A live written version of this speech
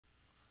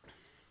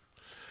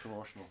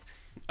Promotional.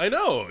 I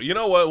know. You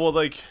know what? Well,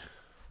 like,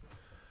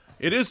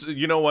 it is.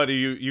 You know what?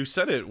 You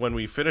said it when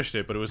we finished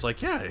it, but it was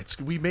like, yeah,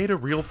 we made a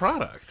real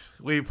product.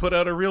 We put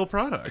out a real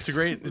product.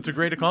 It's a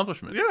great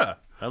accomplishment. Yeah,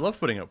 I love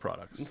putting out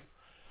products.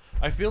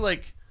 I feel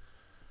like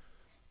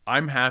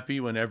I'm happy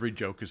when every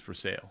joke is for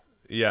sale.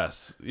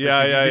 Yes. Like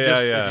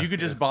Yeah. If you could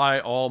just buy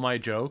all my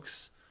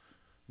jokes,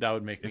 that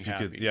would make me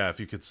happy. If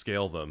you could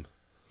scale them.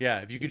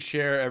 Yeah, if you could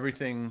share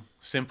everything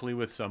simply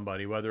with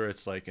somebody, whether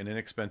it's like an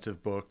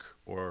inexpensive book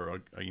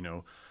or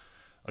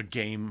a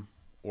game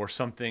or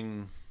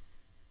something,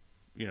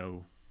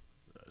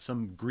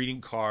 some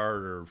greeting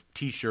card or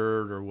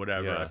T-shirt or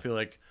whatever. Yeah. I feel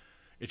like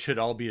it should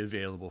all be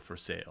available for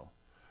sale.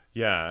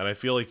 Yeah, and I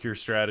feel like your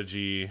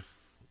strategy,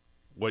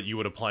 what you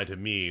would apply to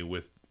me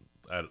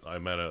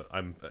I'm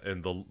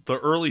in the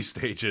early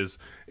stages,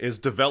 is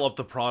develop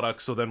the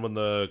product so then when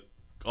the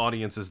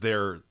audience is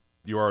there,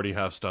 you already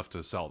have stuff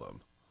to sell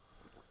them.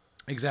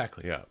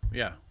 Exactly. Yeah.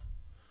 Yeah.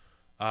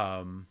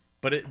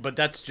 But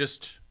that's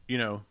just, I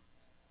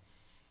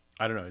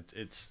don't know.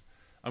 It's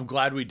I'm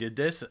glad we did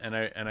this, and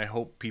I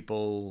hope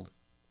people,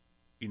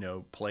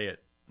 play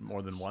it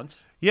more than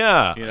once.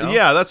 Yeah. You know?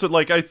 Yeah, that's what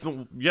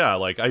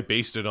I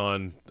based it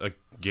on a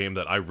game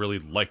that I really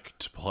liked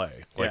to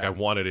play. Like, Yeah. I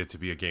wanted it to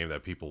be a game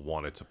that people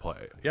wanted to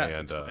play. Yeah,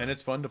 and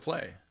it's fun to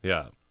play.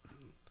 yeah.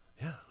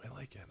 Yeah, I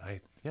like it.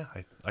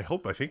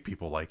 I think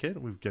people like it.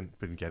 We've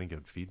been getting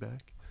good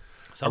feedback.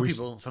 Some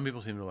people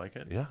seem to like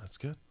it. Yeah, that's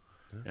good.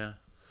 Yeah.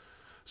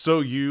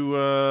 So you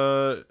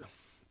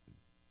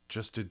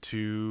just did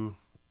 2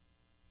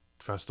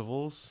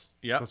 festivals?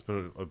 Yeah. That's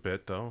been a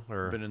bit though.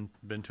 Or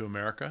Been to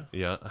America.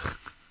 yeah.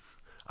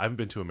 I haven't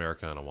been to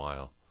America in a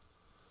while.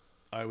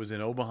 I was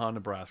in Omaha,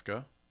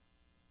 Nebraska,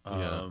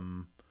 Yeah.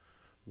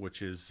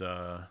 which is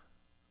a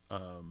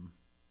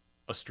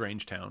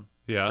strange town.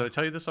 Yeah. Did I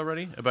tell you this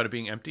already about it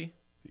being empty?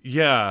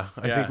 Yeah,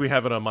 I Yeah. think we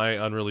have it on my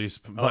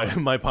unreleased.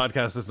 My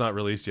podcast is not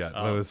released yet,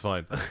 but Oh. it's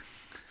fine.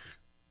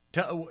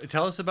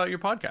 Tell us about your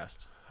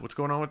podcast. What's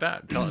going on with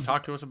that?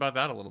 Talk to us about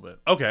that a little bit.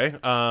 Okay,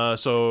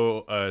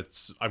 so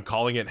I'm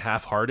calling it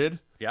Half-Hearted.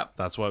 Yep.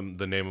 That's what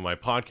the name of my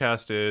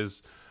podcast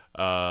is.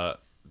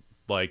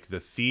 Like, the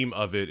theme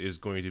of it is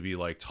going to be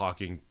like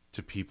talking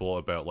to people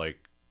about like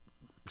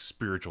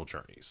spiritual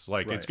journeys.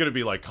 Like, Right. it's going to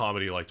be like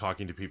comedy, like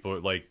talking to people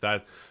like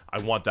that. I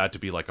want that to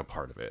be like a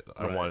part of it.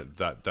 I Right. want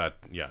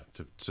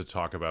to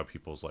talk about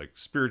people's like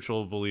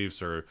spiritual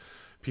beliefs, or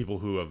people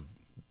who have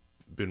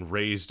been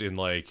raised in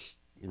like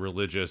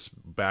religious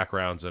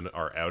backgrounds and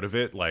are out of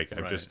it. Like, I've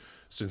Right. just,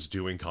 since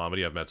doing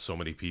comedy, I've met so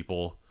many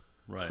people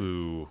Right.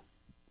 who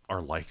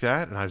are like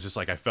that, and I was just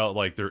like, I felt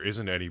like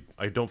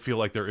I don't feel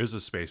like there is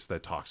a space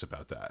that talks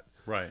about that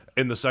Right.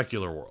 in the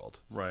secular world.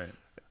 Right.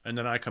 And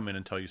then I come in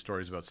and tell you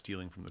stories about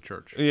stealing from the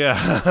church.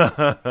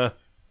 Yeah.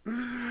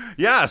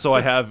 Yeah, so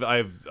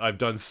I've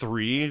done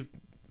 3,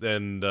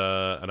 and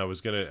I was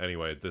gonna,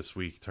 anyway, this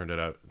week turned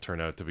out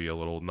to be a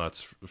little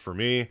nuts for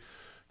me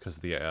because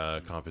of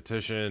the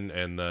competition,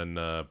 and then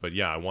but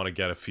yeah, I want to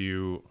get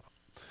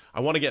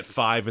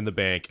 5 in the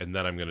bank, and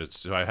then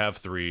so I have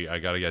 3, I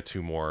got to get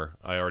 2 more.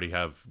 I already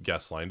have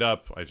guests lined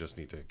up. I just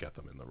need to get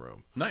them in the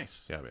room.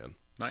 Nice. Yeah, man.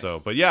 Nice. So,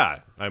 but yeah,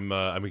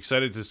 I'm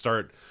excited to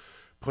start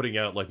putting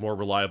out like more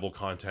reliable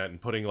content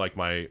and putting like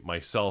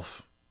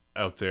myself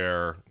out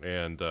there,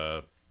 and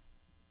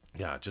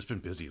yeah, just been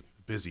busy,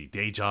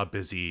 day job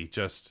busy,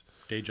 just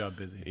Day job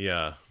busy.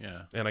 yeah.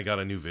 Yeah. And I got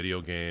a new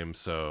video game,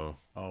 so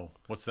Oh,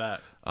 what's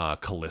that?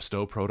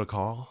 Callisto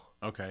Protocol.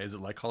 Okay. Is it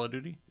like Call of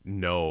Duty?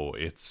 No,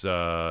 it's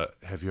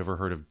have you ever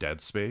heard of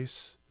Dead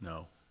Space?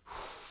 No.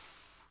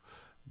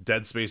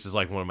 Dead Space is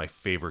like one of my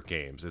favorite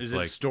games. It's Is it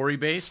like story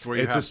based? Where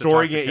you it's have a to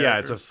story talk to game. Yeah,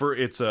 it's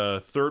characters? a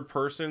third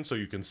person, so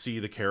you can see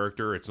the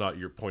character. It's not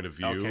your point of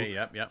view. Okay,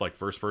 yep. Like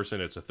first person,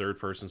 it's a third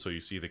person, so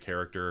you see the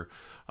character.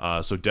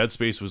 So Dead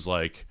Space was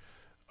like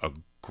a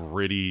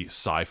gritty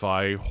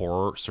sci-fi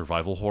horror,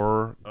 survival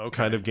horror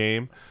kind of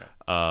game.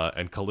 Okay.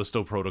 And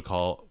Callisto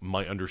Protocol,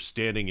 my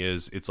understanding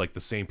is it's like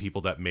the same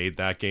people that made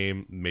that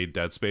game made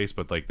Dead Space,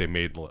 but like they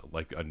made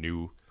like a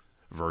new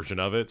version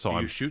of it. So Do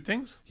you shoot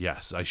things?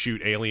 Yes, I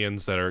shoot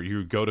aliens that are.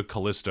 You go to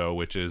Callisto,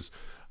 which is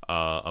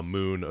a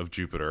moon of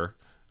Jupiter.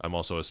 I'm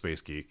also a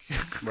space geek.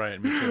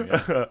 Right, me too.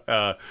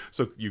 Yeah.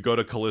 So you go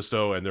to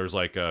Callisto, and there's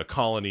like a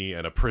colony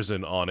and a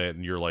prison on it,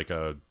 and you're like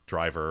a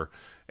driver,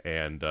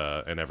 and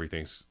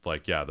everything's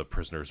like, yeah, the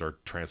prisoners are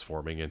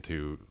transforming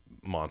into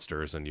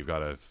monsters, and you've got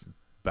to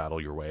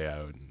battle your way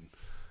out. And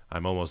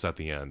I'm almost at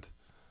the end.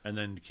 And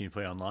then can you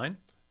play online?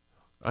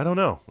 I don't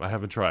know. I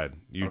haven't tried.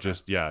 You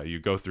you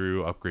go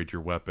through, upgrade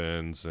your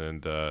weapons,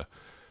 and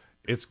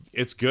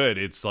it's good.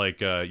 It's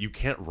like you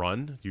can't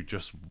run. You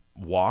just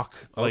walk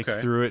like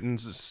through it and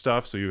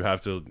stuff. So you have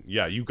to,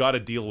 you got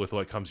to deal with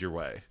what comes your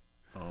way.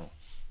 Oh.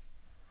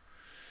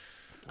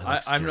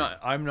 I'm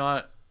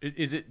not.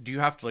 Is it? Do you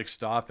have to like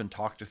stop and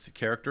talk to the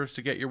characters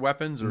to get your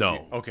weapons? Or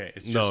No. Okay.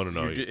 It's just,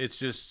 No. It's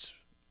just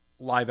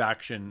live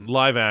action.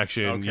 Live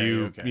action.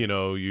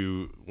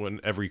 Okay, When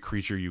every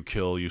creature you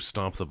kill, you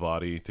stomp the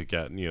body to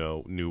get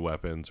new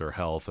weapons or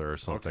health or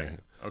something.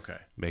 Okay.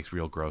 Makes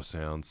real gross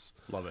sounds.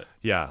 Love it.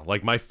 Yeah,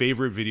 like my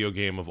favorite video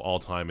game of all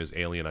time is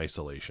Alien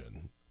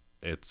Isolation.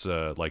 It's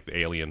like the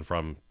alien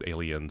from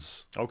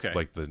Aliens. Okay.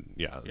 Like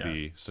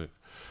the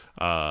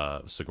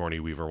Sigourney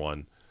Weaver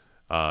one.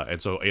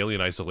 And so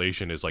Alien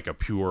Isolation is like a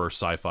pure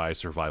sci-fi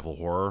survival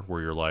horror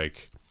where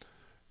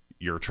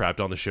you're trapped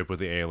on the ship with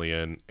the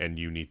alien and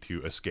you need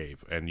to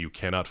escape and you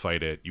cannot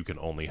fight it. You can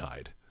only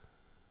hide.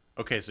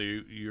 Okay, so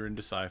you're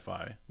into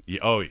sci-fi. Yeah,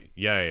 oh,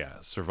 yeah.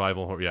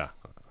 Survival horror, yeah.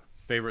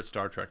 Favorite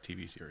Star Trek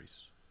TV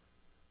series?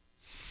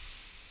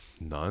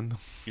 None.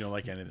 You don't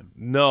like any of them?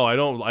 No, I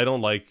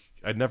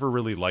never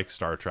really liked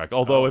Star Trek.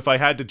 Although if I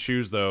had to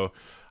choose though,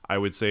 I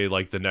would say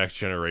like The Next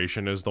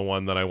Generation is the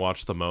one that I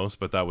watched the most,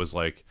 but that was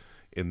like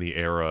in the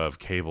era of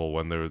cable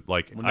when there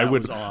like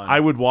I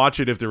would watch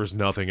it if there was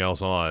nothing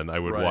else on. I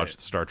would watch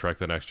Star Trek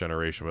The Next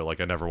Generation, but like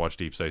I never watched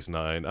Deep Space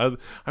Nine.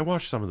 I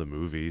watched some of the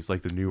movies,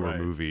 like the newer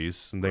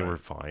movies, and they were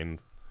fine.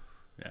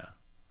 Yeah.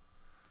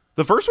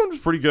 The first one was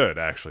pretty good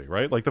actually,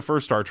 right? Like the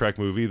first Star Trek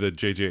movie, the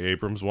J.J.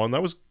 Abrams one,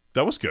 that was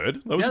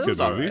good. That was a good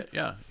movie. Right.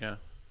 Yeah.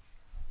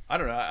 I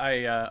don't know.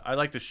 I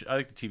like the I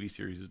like the TV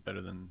series is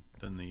better than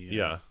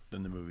the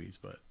movies,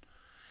 but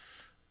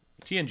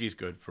TNG is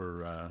good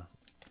for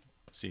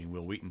seeing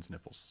Will Wheaton's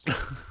nipples.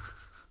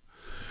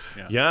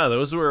 Yeah,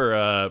 those were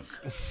I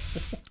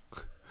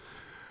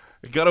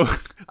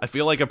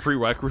feel like a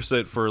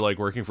prerequisite for like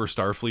working for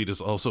Starfleet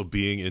is also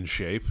being in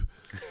shape.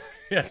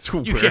 Yeah,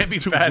 you can't be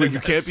fat. You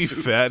can't be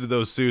fat in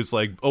those suits.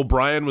 Like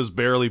O'Brien was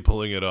barely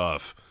pulling it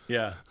off.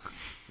 Yeah.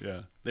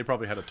 They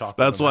probably had a talk.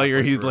 That's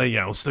why he's like,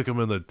 yeah, we'll stick him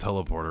in the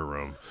teleporter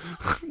room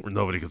where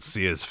nobody could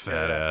see his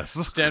fat ass.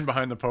 Stand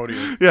behind the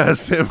podium. Yeah,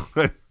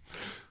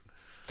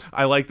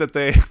 I like that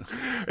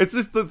it's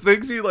just the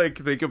things you like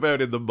think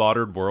about in the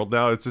modern world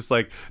now. It's just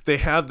like they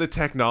have the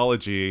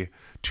technology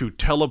to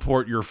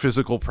teleport your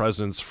physical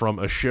presence from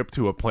a ship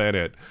to a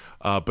planet,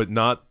 but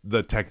not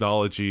the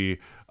technology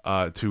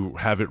to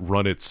have it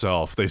run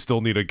itself. They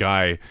still need a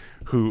guy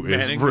who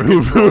manning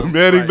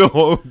the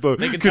whole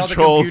They can controls.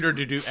 tell the computer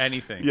to do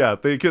anything. Yeah,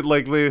 they could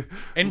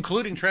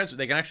including transfer.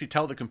 They can actually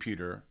tell the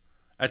computer.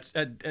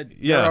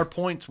 There are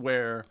points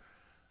where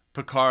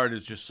Picard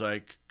is just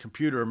like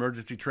computer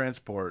emergency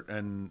transport,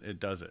 and it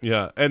does it.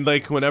 Yeah, and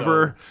like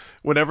whenever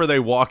they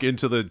walk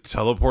into the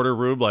teleporter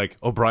room, like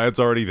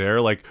O'Brien's already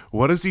there. Like,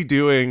 what is he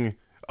doing?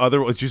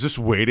 Otherwise, just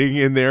waiting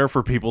in there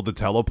for people to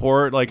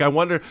teleport. Like, I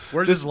wonder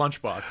where's his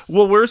lunchbox.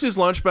 Well, where's his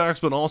lunchbox?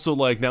 But also,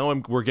 like, now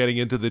we're getting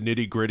into the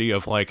nitty gritty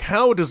of like,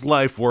 how does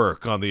life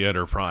work on the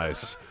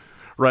Enterprise?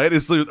 Right?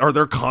 Are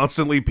there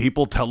constantly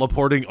people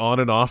teleporting on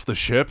and off the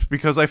ship?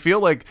 Because I feel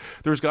like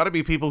there's got to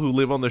be people who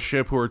live on the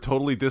ship who are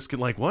totally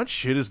like, what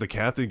shit is the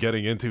captain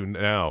getting into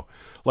now?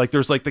 Like,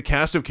 there's like the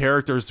cast of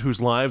characters whose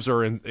lives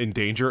are in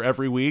danger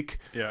every week.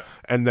 Yeah.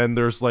 And then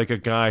there's like a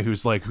guy who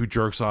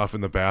jerks off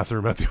in the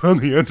bathroom on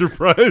the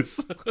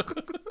Enterprise.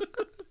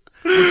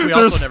 Which we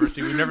also never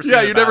see. We've never seen.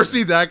 Yeah, you never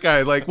see that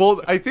guy. Like, well,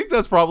 I think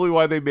that's probably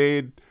why they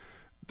made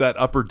that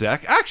Upper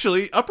Deck.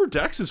 Actually, Upper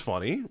Decks is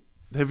funny.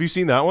 Have you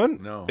seen that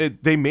one? No.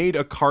 They made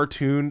a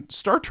cartoon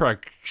Star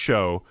Trek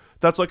show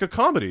that's like a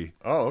comedy.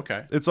 Oh,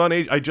 okay. It's on.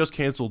 I just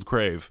canceled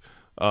Crave,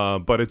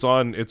 but it's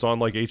on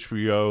like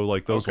HBO,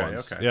 like those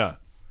ones. Okay. Yeah.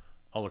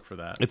 I'll look for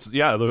that.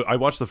 I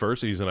watched the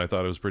first season. I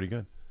thought it was pretty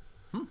good.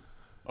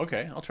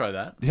 Okay, I'll try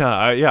that.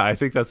 Yeah, I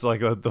think that's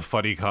like the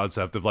funny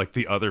concept of like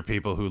the other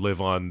people who live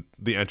on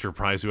the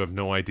Enterprise who have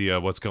no idea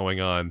what's going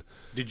on.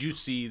 Did you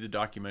see the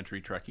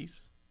documentary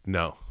Trekkies?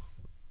 No.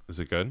 Is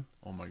it good?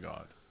 Oh my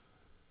god.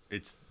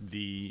 It's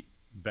the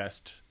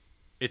best.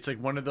 It's like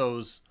one of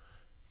those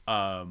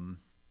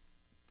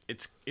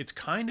it's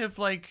kind of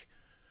like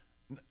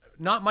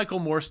not Michael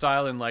Moore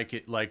style in like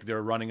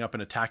they're running up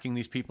and attacking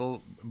these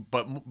people,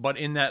 but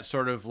in that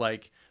sort of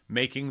like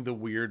making the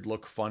weird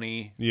look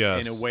funny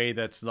in a way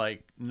that's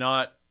like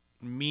not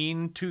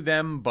mean to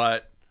them,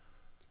 but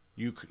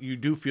you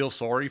do feel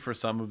sorry for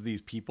some of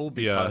these people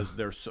because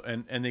they're so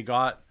and they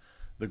got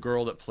the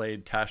girl that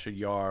played Tasha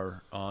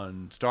Yar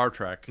on Star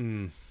Trek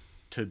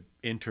to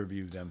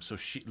interview them, so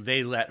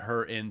they let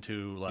her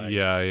into like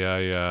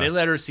they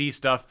let her see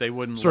stuff they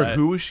wouldn't. Sorry,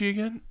 who was she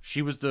again?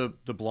 She was the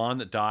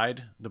blonde that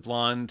died, the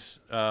blonde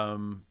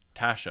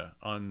Tasha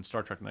on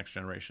Star Trek Next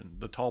Generation,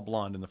 the tall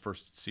blonde in the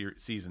first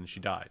season. She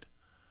died.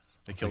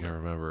 They killed her. I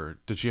remember.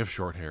 Did she have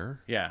short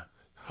hair? Yeah.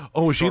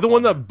 Oh, was she the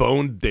one that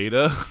boned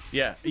Data?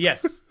 Yeah.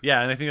 Yes.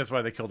 Yeah, and I think that's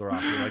why they killed her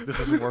off. They're like, this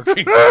isn't working.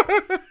 They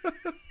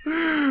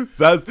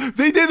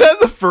did that in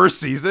the first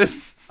season.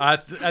 I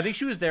think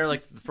she was there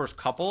like the first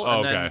couple,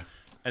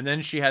 and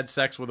then she had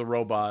sex with a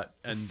robot,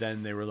 and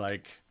then they were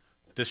like,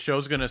 "This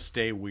show's gonna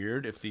stay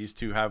weird if these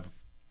two have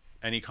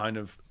any kind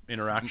of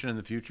interaction in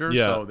the future."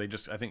 Yeah. So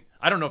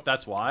I don't know if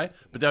that's why,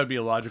 but that would be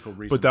a logical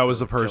reason. But that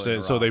was the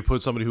person. So they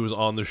put somebody who was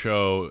on the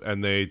show,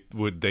 and they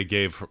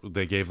gave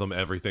them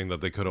everything that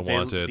they could have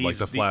wanted, like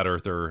the Flat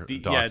Earther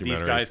documentary. Yeah,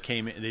 these guys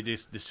came in. They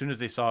just as soon as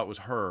they saw it was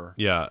her.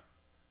 Yeah.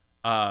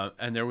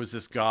 And there was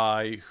this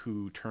guy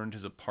who turned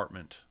his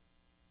apartment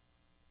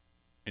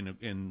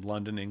in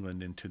London,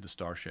 England, into the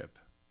starship,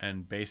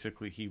 and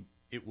basically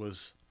it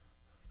was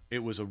it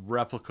was a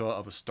replica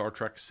of a Star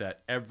Trek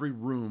set. Every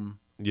room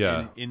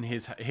in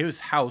his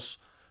house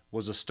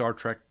was a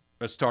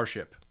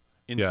starship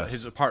inside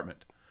his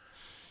apartment.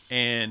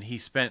 And he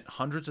spent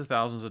hundreds of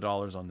thousands of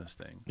dollars on this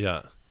thing.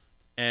 Yeah.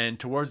 And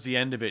towards the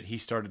end of it, he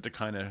started to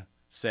kind of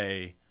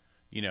say,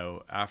 you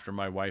know, after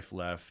my wife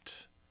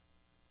left,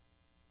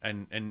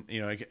 and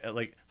you know,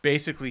 like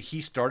basically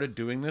he started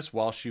doing this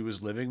while she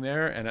was living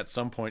there, and at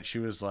some point she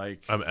was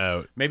like, I'm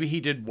out. Maybe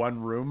he did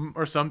one room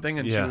or something,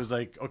 and she was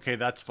like, okay,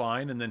 that's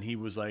fine. And then he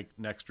was like,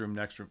 next room,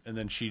 and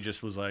then she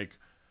just was like,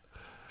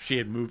 she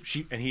had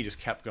moved, and he just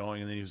kept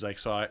going, and then he was like,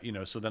 so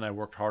then I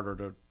worked harder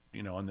to,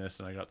 you know, on this,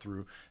 and I got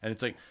through, and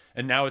it's like,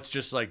 and now it's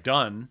just like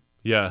done.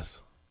 Yes.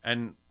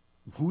 And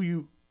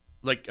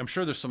like, I'm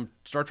sure there's some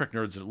Star Trek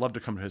nerds that love to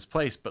come to his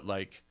place, but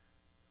like,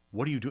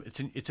 what do you do?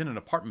 It's in an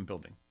apartment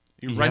building.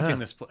 You're renting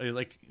this place,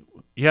 like.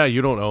 Yeah,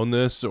 you don't own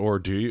this, or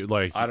do you?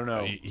 Like, I don't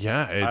know.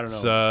 Yeah, I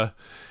don't know.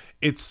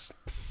 It's.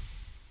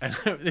 And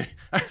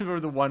I remember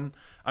the one.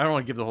 I don't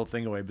want to give the whole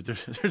thing away, but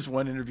there's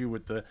one interview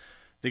with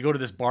they go to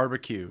this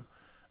barbecue,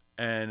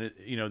 and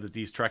you know that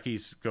these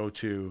Trekkies go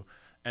to,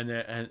 and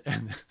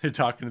they're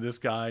talking to this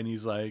guy, and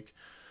he's like,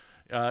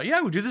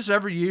 yeah, we do this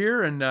every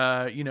year,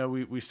 and you know,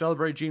 we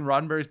celebrate Gene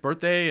Roddenberry's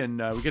birthday, and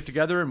we get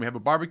together and we have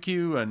a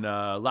barbecue, and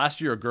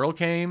last year a girl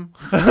came.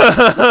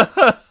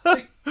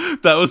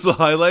 That was the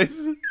highlight.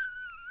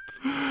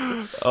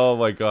 Oh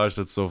my gosh,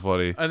 that's so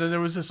funny. And then there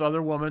was this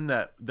other woman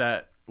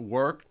that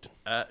worked.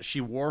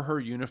 She wore her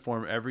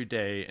uniform every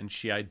day, and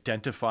she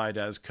identified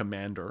as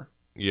Commander.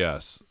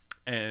 Yes.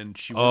 And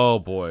she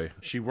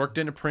she worked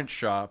in a print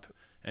shop,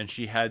 and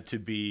she had to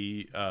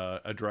be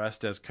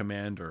addressed as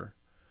Commander.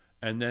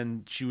 And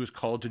then she was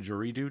called to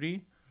jury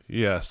duty.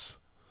 Yes.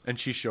 And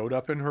she showed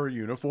up in her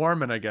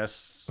uniform, and I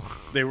guess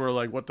they were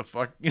like, what the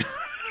fuck?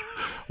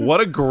 What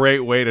a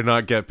great way to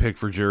not get picked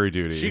for jury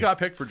duty. She got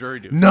picked for jury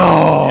duty.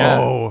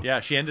 No.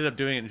 Yeah, she ended up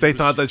doing it. They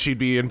thought that she'd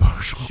be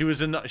impartial. She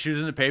was in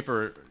the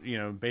paper, you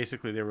know,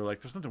 basically they were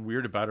like, there's nothing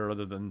weird about her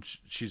other than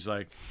she's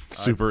like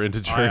super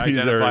into jury. I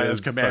identify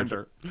as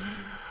Commander.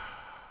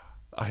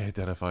 I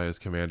identify as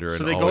Commander.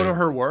 So they go to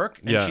her work,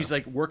 and she's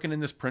like working in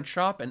this print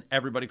shop, and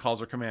everybody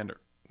calls her Commander.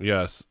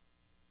 Yes.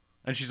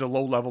 And she's a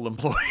low-level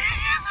employee.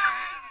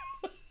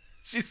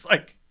 She's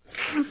like...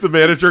 The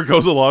manager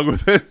goes along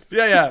with it.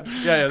 Yeah.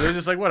 They're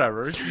just like,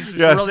 whatever. She's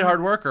a really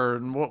hard worker,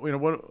 and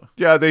what?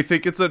 Yeah, they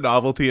think it's a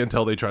novelty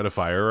until they try to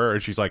fire her,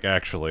 and she's like,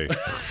 actually...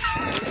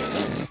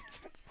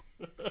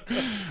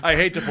 I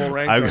hate to pull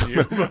rank on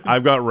you.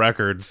 I've got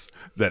records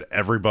that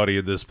everybody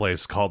in this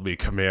place called me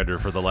Commander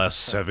for the last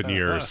 7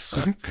 years.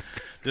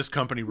 This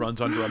company runs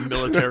under a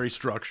military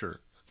structure.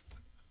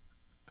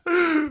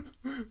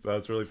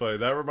 That's really funny.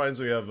 That reminds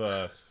me of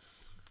the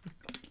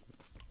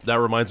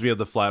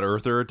Flat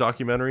Earther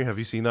documentary. Have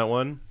you seen that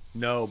one?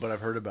 No, but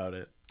I've heard about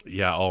it.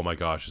 Yeah. Oh my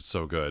gosh, it's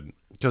so good.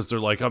 Because they're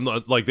like, I'm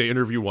not like, they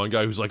interview one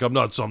guy who's like, I'm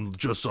not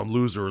just some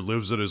loser who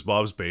lives in his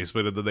mom's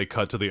basement, and then they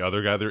cut to the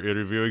other guy they're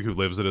interviewing who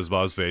lives in his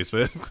mom's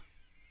basement.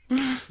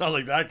 Not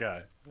like that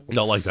guy.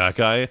 Not like that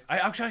guy.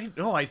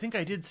 I think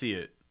I did see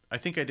it.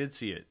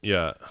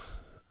 Yeah.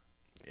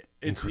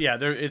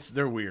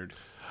 They're weird.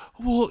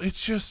 Well,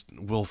 it's just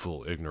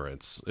willful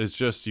ignorance. It's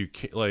just, you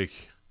can't,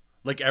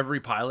 like every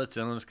pilot's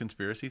in on this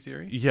conspiracy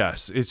theory.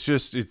 Yes, it's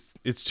just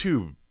it's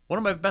too. One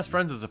of my best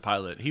friends is a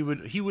pilot. He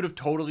would have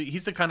totally.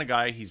 He's the kind of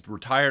guy. He's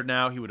retired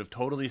now. He would have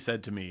totally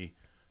said to me,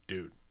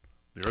 "Dude,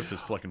 the Earth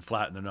is fucking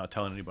flat, and they're not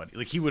telling anybody."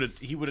 Like he would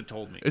have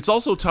told me. It's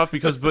also tough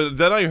because, but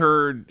then I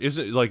heard,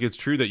 it's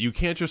true that you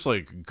can't just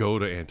like go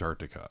to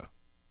Antarctica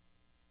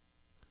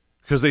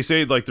because they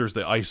say like there's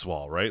the ice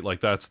wall, right?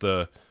 Like that's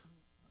the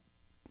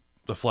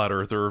flat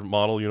earther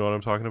model. You know what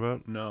I'm talking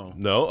about? No.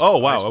 Oh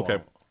wow. Ice Okay.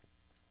 wall.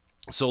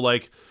 So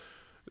like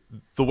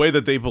the way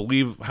that they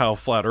believe how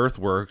flat Earth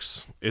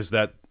works is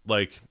that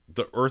like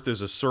the Earth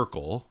is a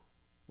circle,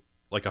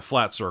 like a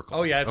flat circle.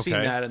 Oh yeah, I've seen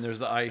that, and there's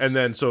the ice. And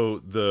then so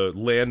the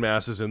land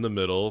mass is in the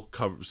middle,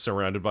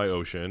 surrounded by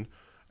ocean,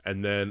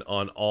 and then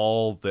on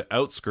all the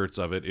outskirts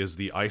of it is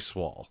the ice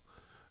wall.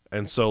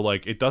 And so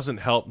like it doesn't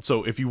help.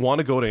 So if you want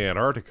to go to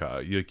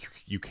Antarctica,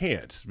 you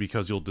can't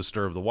because you'll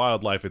disturb the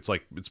wildlife. It's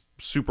like it's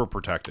super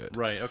protected.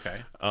 Right.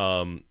 Okay.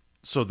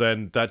 So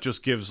then that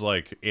just gives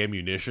like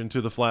ammunition to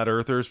the flat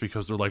earthers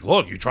because they're like,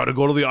 look, you try to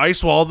go to the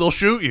ice wall, they'll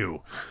shoot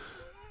you.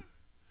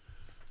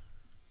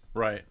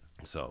 Right.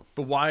 So,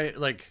 but why?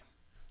 Like,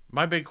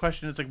 my big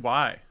question is like,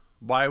 why?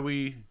 Why are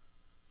we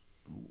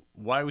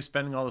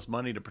spending all this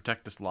money to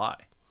protect this lie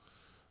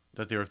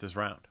that the Earth is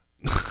round?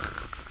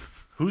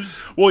 Who's?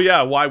 Well,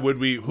 yeah. Why would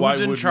we?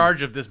 Who's in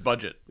charge of this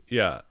budget?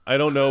 Yeah, I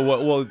don't know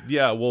what. Well,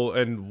 yeah. Well,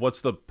 and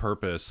what's the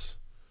purpose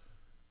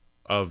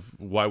of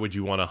why would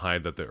you want to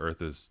hide that the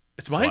Earth is?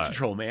 It's mind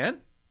control, man.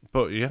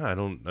 But yeah, I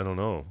don't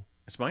know.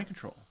 It's mind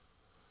control.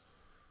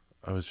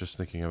 I was just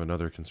thinking of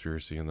another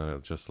conspiracy, and then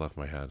it just left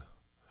my head.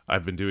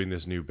 I've been doing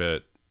this new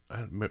bit.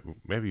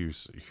 Maybe you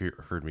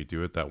heard me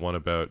do it. That one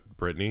about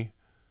Britney.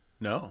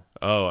 No.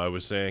 Oh, I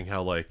was saying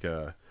how like,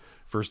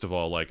 first of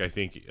all, like I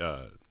think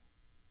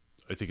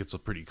it's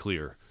pretty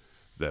clear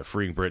that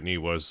freeing Britney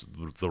was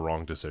the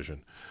wrong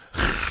decision.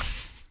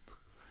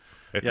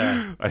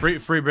 Yeah, free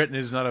Britney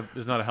is not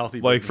a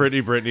healthy. Like free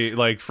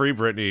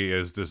Britney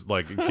is just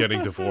like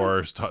getting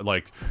divorced,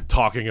 like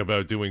talking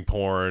about doing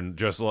porn,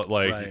 just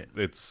like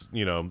it's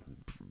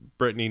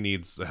Britney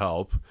needs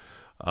help.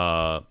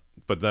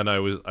 But then I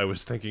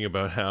was thinking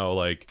about how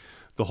like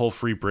the whole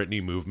Free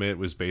Britney movement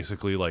was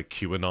basically like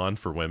QAnon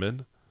for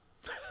women.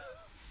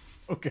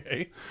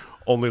 Okay.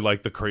 Only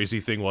like the crazy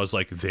thing was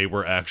like they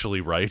were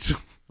actually right.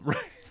 Right.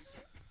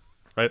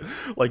 Right,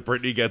 like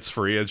Britney gets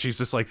free, and she's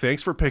just like,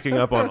 "Thanks for picking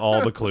up on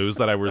all the clues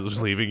that I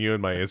was leaving you in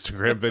my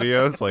Instagram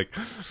videos. Like,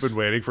 been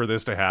waiting for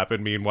this to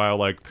happen." Meanwhile,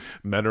 like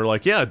men are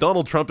like, "Yeah,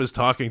 Donald Trump is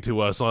talking to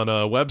us on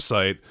a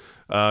website,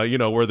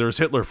 where there's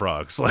Hitler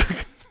frogs.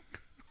 Like,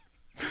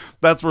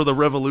 that's where the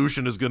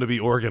revolution is going to be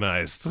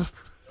organized."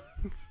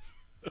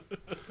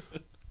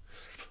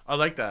 I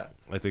like that.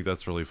 I think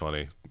that's really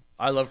funny.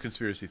 I love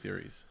conspiracy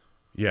theories.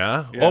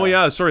 Yeah? Oh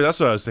yeah, sorry, that's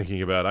what I was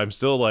thinking about. I'm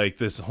still like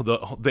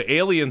the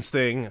aliens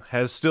thing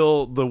has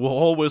still the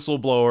whole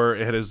whistleblower,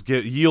 it has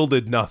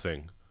yielded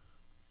nothing.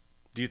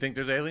 Do you think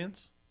there's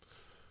aliens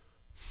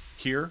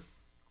here?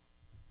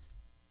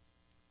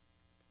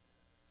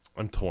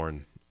 I'm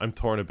torn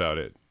about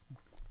it,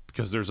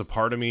 because there's a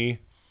part of me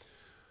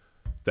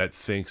that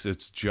thinks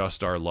it's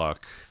just our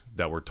luck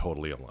that we're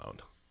totally alone,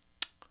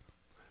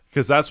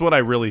 because that's what I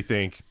really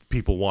think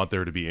people want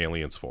there to be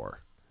aliens for.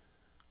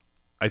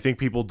 I think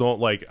people don't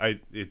like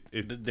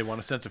they want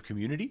a sense of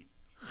community.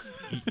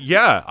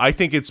 Yeah, I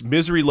think it's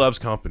misery loves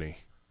company.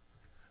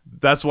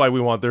 That's why we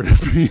want there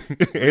to be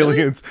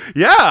aliens.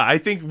 Yeah, I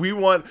think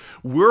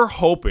we're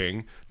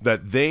hoping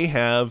that they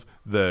have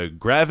the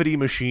gravity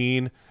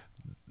machine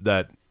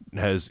that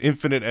has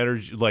infinite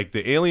energy. Like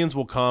the aliens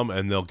will come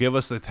and they'll give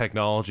us the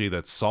technology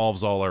that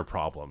solves all our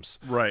problems.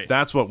 Right.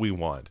 That's what we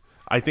want.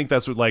 I think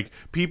that's what, like,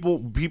 people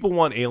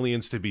want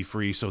aliens to be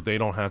free so they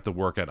don't have to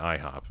work at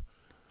IHOP.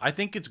 I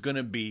think it's going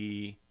to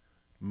be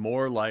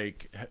more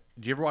like,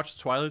 do you ever watch The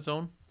Twilight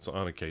Zone? It's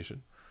on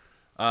occasion.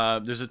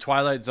 There's a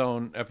Twilight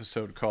Zone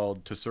episode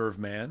called To Serve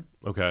Man.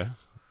 Okay.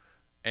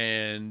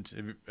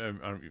 And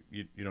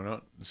you don't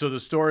know. So the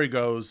story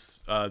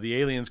goes, the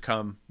aliens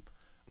come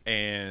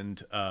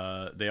and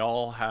they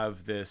all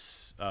have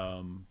this,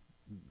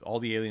 all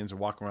the aliens are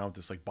walking around with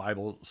this like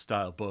Bible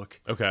style book.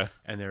 Okay.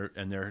 And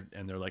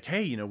they're like,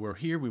 hey, we're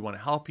here. We want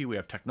to help you. We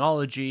have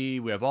technology.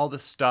 We have all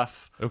this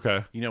stuff.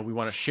 Okay. We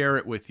want to share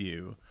it with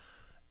you.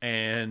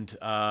 And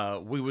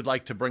we would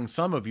like to bring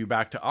some of you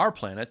back to our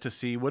planet to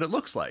see what it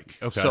looks like.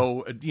 Okay.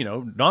 So,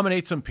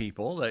 nominate some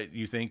people that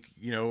you think,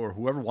 or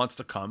whoever wants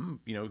to come.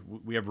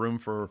 We have room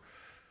for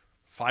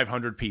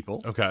 500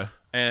 people. Okay.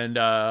 And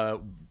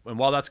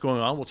while that's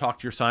going on, we'll talk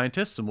to your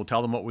scientists and we'll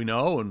tell them what we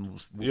know,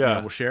 and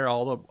we'll share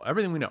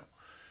everything we know.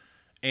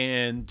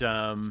 And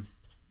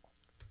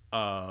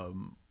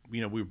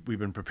we've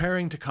been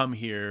preparing to come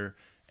here,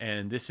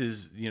 and this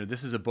is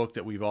a book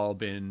that we've all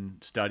been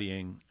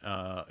studying,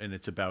 and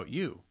it's about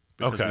you,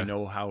 because we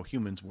know how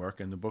humans work,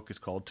 and the book is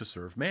called To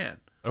Serve Man.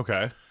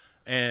 Okay.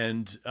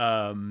 And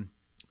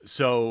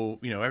so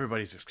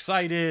everybody's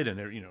excited,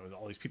 and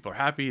all these people are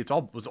happy. It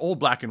was old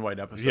black and white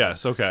episodes.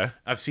 Yes. Okay.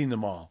 I've seen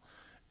them all,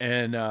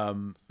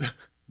 and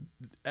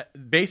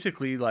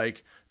basically,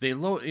 like they're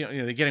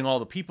getting all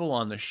the people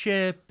on the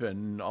ship,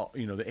 and all,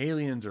 the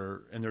aliens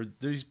they're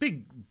these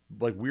big,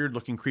 like weird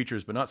looking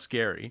creatures, but not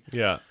scary.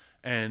 Yeah.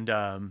 And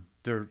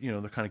they're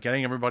kind of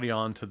getting everybody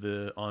onto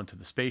the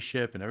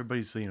spaceship, and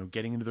everybody's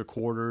getting into their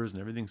quarters,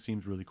 and everything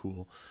seems really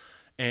cool.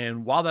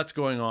 And while that's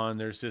going on,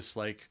 there's this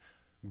like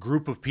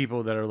group of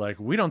people that are like,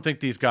 we don't think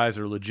these guys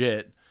are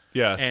legit.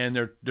 Yes. And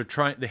they're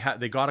trying,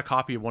 they got a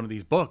copy of one of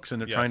these books,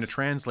 and they're trying to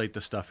translate the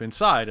stuff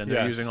inside, and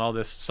they're using all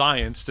this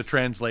science to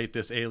translate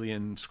this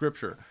alien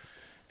scripture.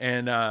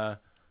 And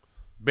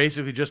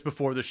basically just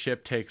before the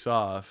ship takes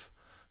off,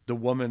 the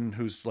woman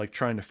who's like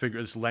trying to figure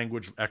this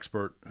language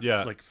expert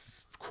like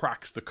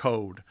cracks the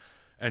code,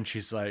 and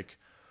she's like,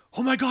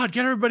 oh my God,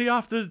 get everybody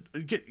off and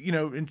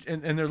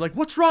they're like,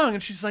 what's wrong?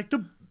 And she's like,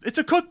 it's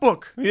a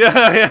cookbook.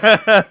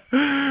 Yeah.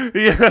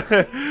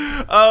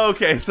 Oh,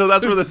 okay, so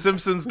that's where the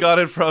Simpsons got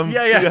it from.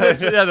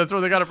 That's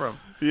where they got it from.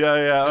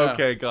 Yeah.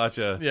 Okay,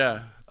 gotcha.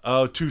 Yeah.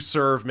 Oh, To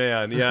Serve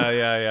Man.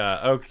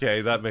 Yeah.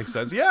 Okay, that makes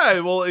sense. Yeah,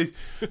 well,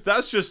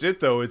 that's just it,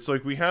 though. It's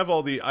like we have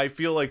all the. I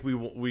feel like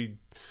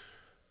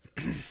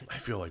I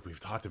feel like we've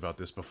talked about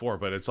this before,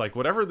 but it's like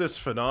whatever this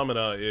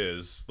phenomena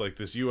is, like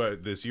this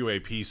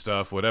UAP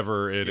stuff,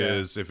 whatever it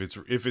is, if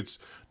it's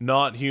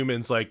not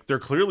humans, like they're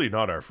clearly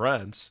not our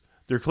friends.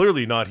 They're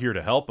clearly not here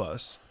to help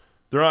us.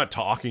 They're not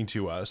talking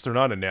to us. They're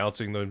not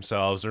announcing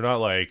themselves. They're not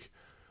like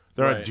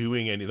not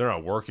doing any. They're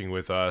not working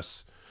with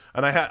us.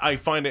 And I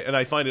find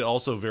it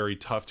also very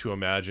tough to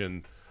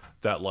imagine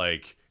that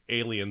like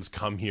aliens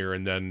come here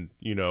and then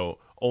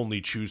only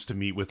choose to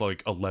meet with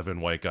like 11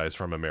 white guys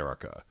from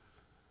America.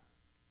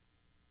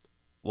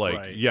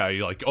 Like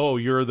you're like, oh,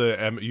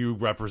 you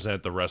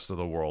represent the rest of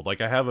the world.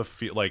 Like I have a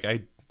feel like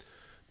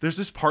there's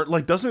this part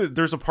like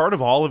there's a part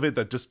of all of it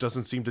that just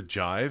doesn't seem to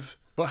jive.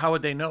 But how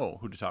would they know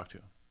who to talk to?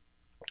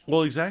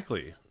 Well,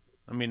 exactly.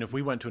 I mean, if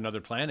we went to another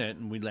planet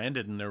and we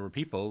landed and there were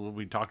people,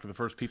 we'd talk to the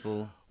first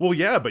people. Well,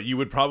 yeah, but you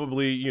would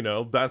probably, you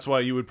know, that's why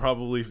you would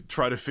probably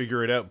try to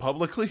figure it out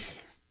publicly.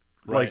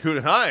 Right.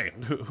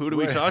 Like, who do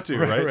we talk to,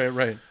 right?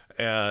 Right.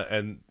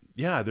 And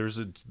yeah, there's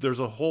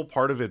a whole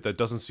part of it that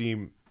doesn't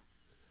seem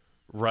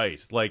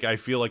right. Like, I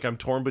feel like I'm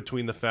torn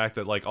between the fact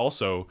that, like,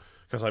 also,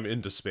 because I'm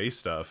into space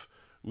stuff,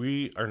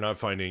 we are not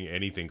finding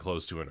anything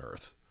close to an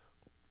Earth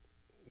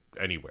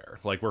anywhere.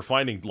 Like, we're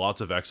finding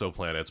lots of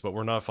exoplanets, but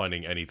we're not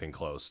finding anything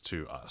close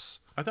to us.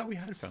 I thought we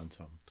had found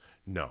some.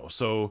 No.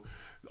 So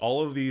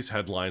all of these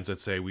headlines that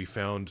say we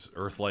found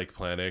Earth-like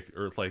planet,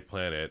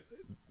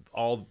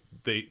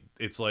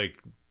 it's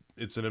like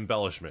it's an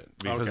embellishment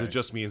because it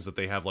just means that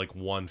they have like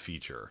one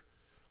feature.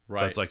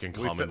 Right. That's like in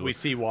common. We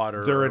see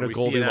water. They're in a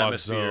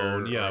Goldilocks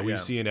zone. Yeah, we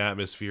see an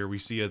atmosphere. We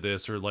see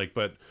this or like,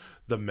 but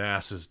the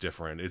mass is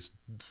different. Its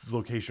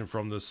location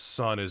from the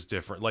sun is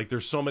different. Like,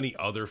 there's so many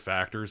other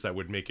factors that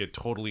would make it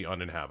totally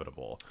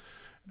uninhabitable.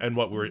 And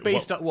what we're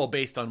based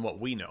on what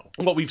we know,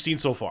 what we've seen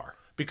so far.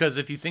 Because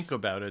if you think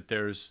about it,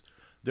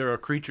 there are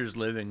creatures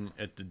living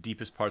at the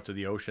deepest parts of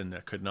the ocean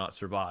that could not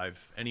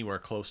survive anywhere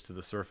close to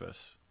the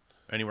surface,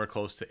 anywhere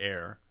close to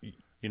air.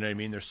 You know what I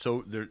mean? They're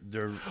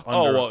under,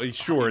 oh well,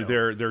 sure. You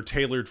know. They're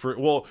tailored for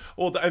well,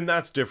 and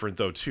that's different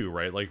though too,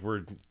 right? Like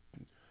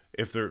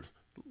if they're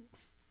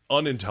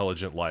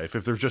unintelligent life,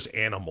 if they're just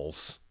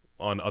animals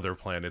on other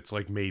planets,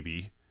 like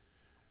maybe,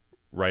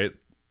 right?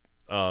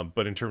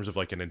 But in terms of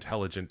like an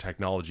intelligent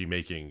technology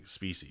making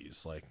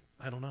species, like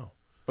I don't know.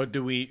 But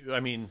do we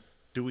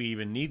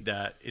even need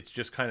that? It's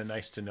just kind of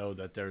nice to know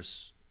that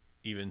there's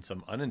even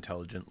some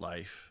unintelligent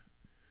life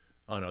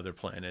on other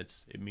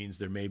planets. It means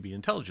there may be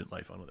intelligent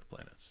life on other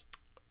planets.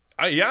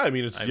 I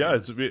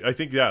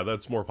think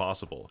that's more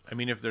possible. I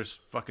mean, if there's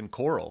fucking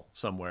coral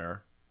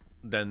somewhere,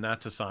 then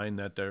that's a sign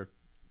that there,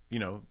 you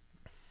know,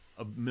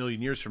 a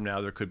million years from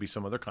now there could be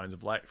some other kinds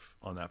of life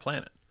on that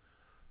planet.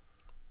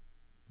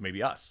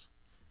 Maybe us,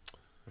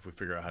 if we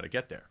figure out how to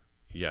get there.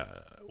 Yeah,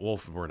 well,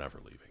 we're never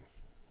leaving.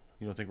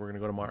 You don't think we're going to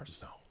go to Mars?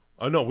 No.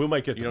 Oh, no, we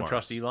might get to Mars. You don't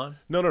trust Elon?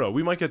 No.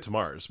 We might get to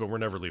Mars, but we're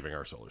never leaving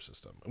our solar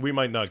system. We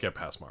might not get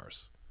past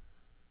Mars.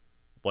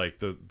 Like,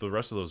 the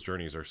rest of those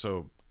journeys are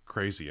so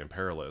crazy and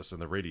perilous,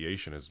 and the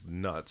radiation is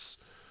nuts.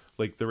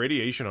 Like, the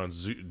radiation on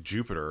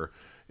Jupiter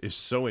is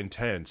so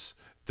intense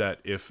that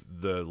if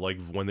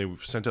when they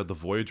sent out the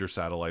Voyager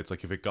satellites,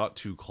 like, if it got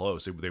too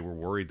close, they were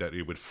worried that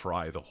it would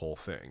fry the whole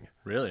thing.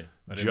 Really?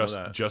 I didn't know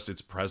that. Just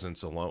its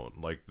presence alone.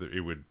 Like,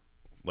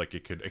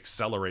 it could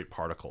accelerate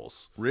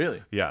particles.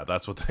 Really? Yeah,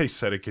 that's what they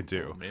said it could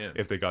do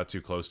if they got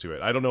too close to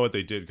it. I don't know what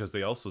they did because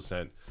they also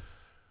sent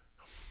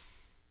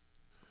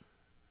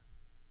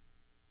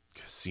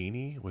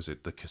Cassini. Was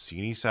it the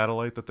Cassini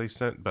satellite that they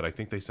sent? But I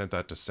think they sent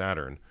that to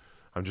Saturn.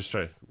 I'm just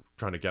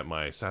trying to get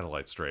my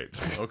satellite straight.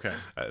 Okay.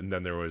 And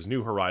then there was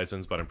New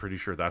Horizons, but I'm pretty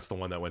sure that's the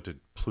one that went to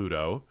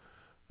Pluto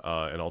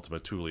and Ultima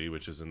Thule,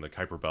 which is in the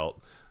Kuiper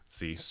Belt.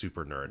 See,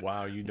 super nerd.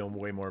 Wow, you know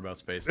way more about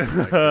space than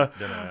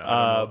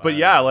I but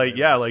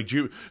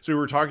so we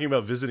were talking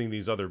about visiting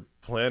these other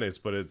planets,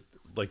 but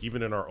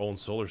even in our own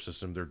solar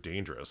system, they're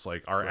dangerous.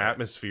 Like, our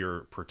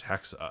atmosphere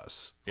protects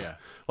us. Yeah.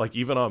 Like,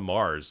 even on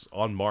Mars,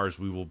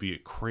 we will be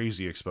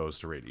crazy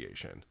exposed to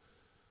radiation.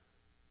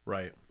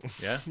 Right.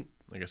 Yeah.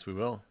 I guess we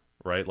will.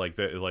 Right. Like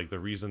the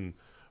reason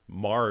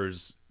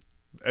Mars,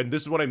 and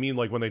this is what I mean.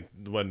 Like,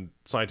 when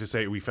scientists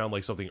say we found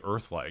like something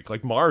Earth-like,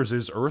 like Mars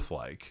is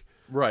Earth-like.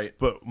 Right.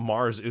 But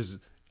Mars is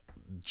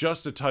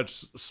just a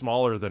touch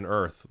smaller than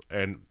Earth,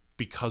 and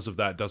because of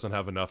that doesn't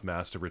have enough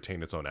mass to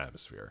retain its own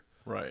atmosphere.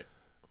 Right.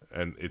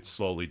 And it's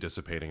slowly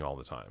dissipating all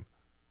the time.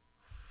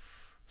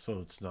 So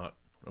it's not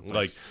a place,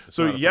 like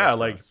so yeah,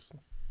 like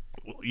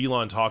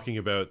Elon talking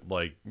about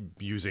like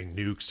using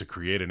nukes to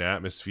create an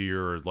atmosphere,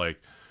 or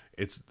like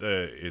it's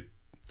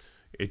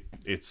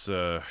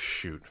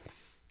shoot.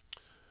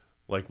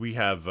 Like, we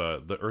have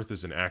the Earth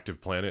is an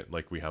active planet.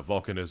 Like, we have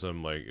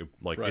volcanism.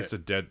 Like it's a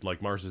dead.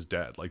 Like, Mars is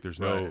dead. Like,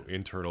 there's no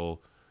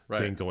internal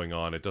thing going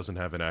on. It doesn't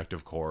have an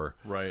active core.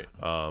 Right.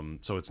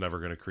 So it's never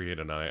going to create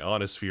an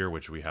ionosphere,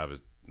 which we have is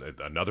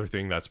another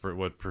thing that's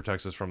what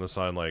protects us from the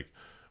sun. Like,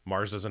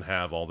 Mars doesn't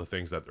have all the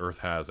things that Earth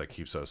has that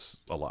keeps us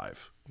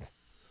alive.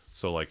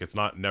 So like, it's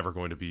never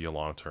going to be a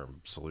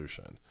long-term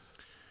solution.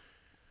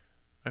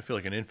 I feel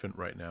like an infant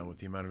right now with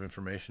the amount of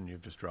information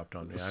you've just dropped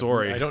on me.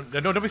 Sorry.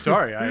 Don't be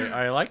sorry.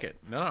 I like it.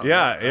 No.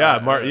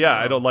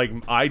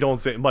 I don't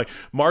think like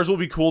Mars will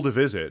be cool to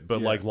visit, but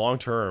like long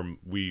term,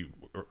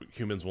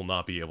 humans will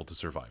not be able to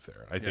survive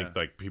there. I think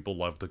like people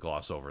love to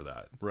gloss over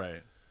that.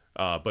 Right.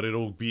 But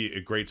it'll be a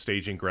great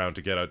staging ground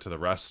to get out to the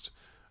rest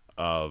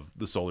of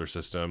the solar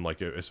system. Like,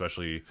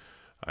 especially,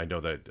 I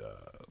know that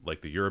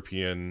like the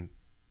European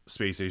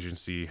Space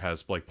Agency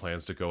has like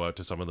plans to go out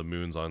to some of the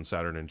moons on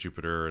Saturn and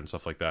Jupiter and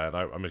stuff like that.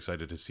 I'm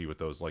excited to see what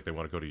those, like, they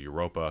want to go to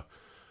Europa.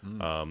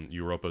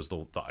 Europa's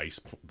the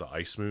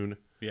ice moon.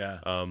 Yeah.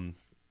 And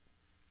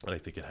I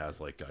think it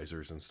has like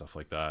geysers and stuff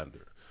like that.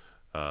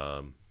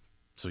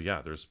 So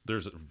yeah,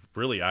 there's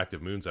really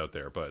active moons out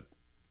there, but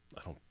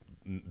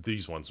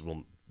these ones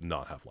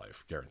not have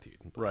life, guaranteed.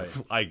 Right.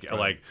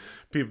 Like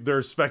people,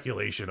 there's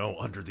speculation. Oh,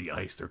 under the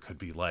ice there could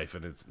be life,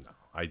 and it's no.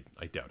 I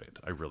doubt it.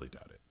 I really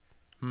doubt it.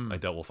 I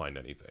doubt we'll find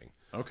anything.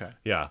 Okay.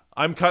 Yeah,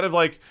 I'm kind of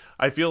like,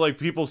 I feel like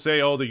people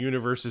say, oh, the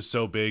universe is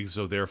so big,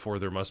 so therefore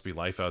there must be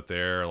life out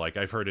there. Like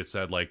I've heard it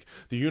said, like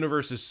the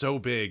universe is so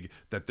big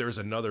that there's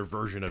another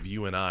version of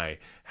you and I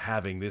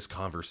having this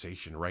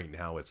conversation right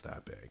now. It's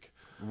that big.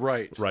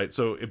 Right. Right.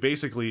 So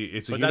basically,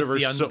 it's a but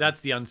universe.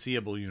 That's the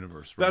unseeable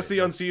universe. Right? That's the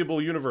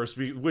unseeable universe,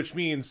 which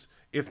means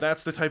if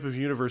that's the type of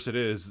universe it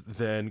is,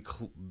 then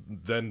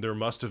there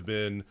must have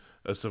been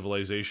a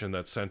civilization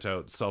that sent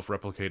out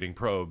self-replicating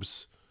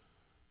probes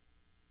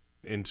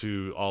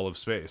into all of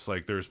space.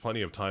 Like there's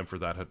plenty of time for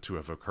that to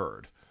have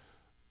occurred,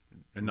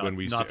 and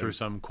not through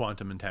some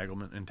quantum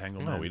entanglement.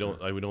 No, we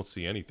don't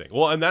see anything.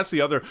 Well, and that's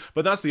the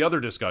other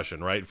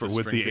discussion, right?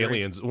 With the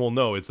aliens. Well,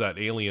 no, it's that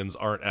aliens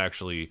aren't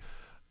actually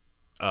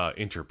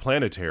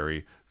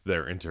interplanetary;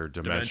 they're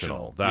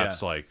interdimensional.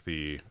 That's like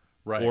the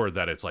or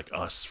that it's like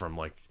us from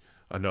like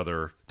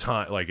another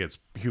time, like it's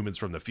humans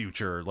from the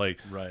future. Like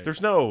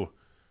there's no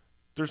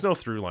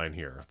through line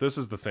here. This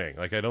is the thing.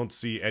 Like I don't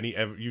see any.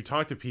 You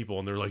talk to people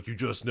and they're like, you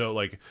just know.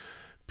 Like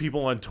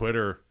people on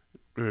Twitter,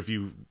 if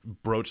you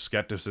broach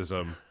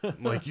skepticism,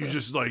 like you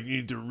just like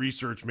need to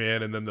research,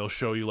 man, and then they'll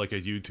show you like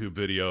a YouTube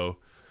video.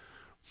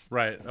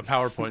 Right, a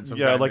PowerPoint.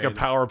 Yeah, like a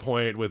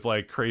PowerPoint with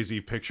like crazy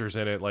pictures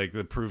in it, like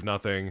that prove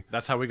nothing.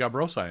 That's how we got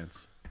bro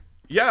science.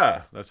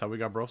 Yeah, that's how we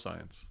got bro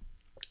science.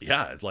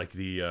 Yeah, it's like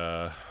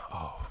the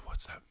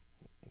what's that?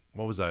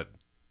 What was that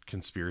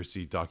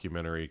conspiracy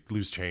documentary?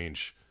 Loose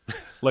Change.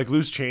 Like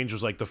Loose Change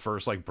was like the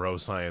first like bro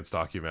science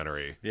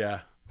documentary. Yeah,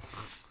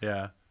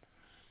 yeah,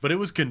 but it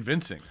was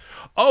convincing.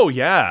 Oh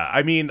yeah,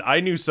 I mean, I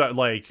knew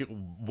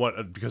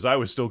because I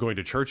was still going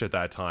to church at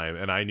that time,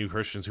 and I knew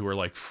Christians who were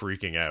like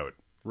freaking out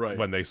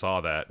when they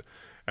saw that.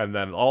 And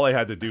then all I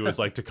had to do was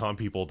like to calm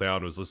people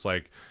down was just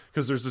like,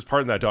 because there's this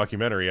part in that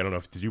documentary. I don't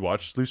know did you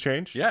watch Loose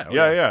Change? Yeah,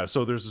 yeah.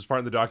 So there's this part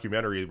in the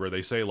documentary where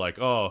they say like,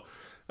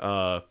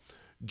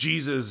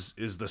 Jesus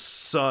is the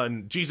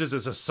son. Jesus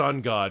is a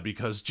son God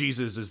because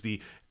Jesus is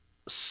the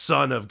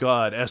Son of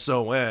God,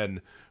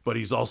 S-O-N, but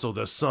he's also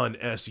the Son,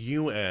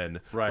 S-U-N.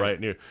 Right.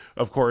 And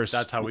of course,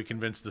 that's how we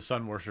convince the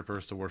sun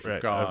worshippers to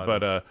worship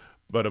God.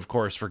 But of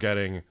course,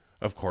 forgetting,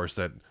 of course,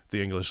 that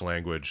the English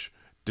language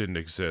didn't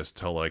exist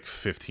till like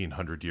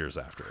 1,500 years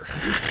after.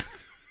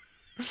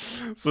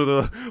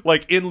 So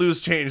in Loose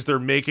Change, they're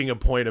making a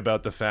point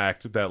about the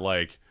fact that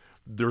like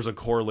there's a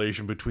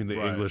correlation between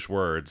the English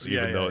words,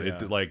 even though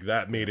it like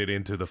that made it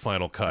into the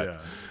final cut.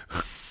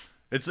 Yeah.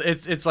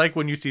 It's like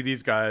when you see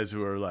these guys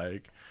who are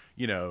like,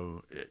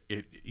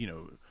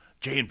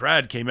 Jay and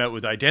Brad came out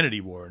with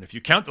Identity War, and if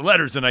you count the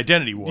letters in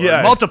Identity War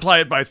and multiply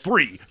it by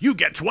 3, you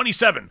get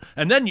 27.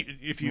 And then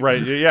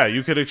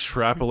you could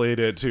extrapolate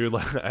it to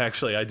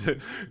actually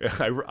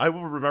I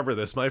will remember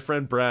this. My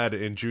friend Brad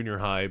in junior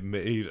high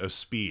made a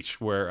speech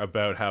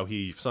about how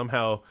he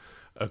somehow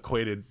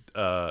equated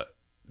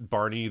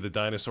Barney the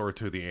dinosaur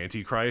to the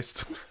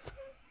Antichrist.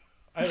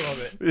 I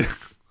love it.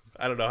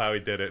 I don't know how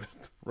he did it.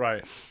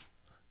 Right.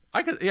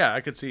 I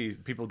could see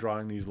people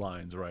drawing these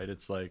lines, right?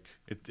 It's like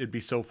it'd be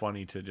so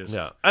funny to just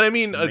and I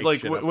mean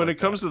like when it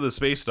comes to the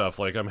space stuff,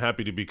 like I'm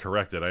happy to be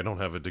corrected. I don't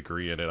have a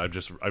degree in it. I'm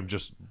just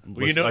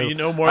you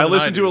know more. I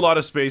listen to a lot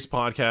of space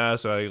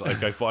podcasts.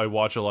 I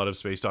watch a lot of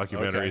space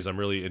documentaries. Okay. I'm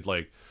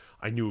really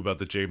I knew about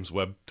the James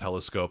Webb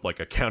Telescope, like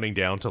a counting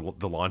down to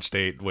the launch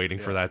date, waiting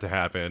for that to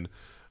happen.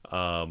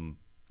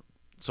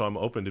 So I'm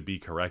open to be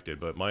corrected,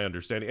 but my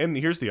understanding, and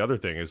here's the other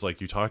thing, is like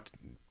you talk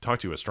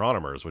to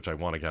astronomers, which I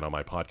want to get on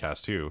my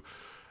podcast too,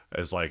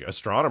 is like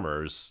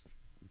astronomers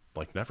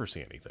like never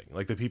see anything.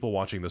 Like the people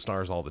watching the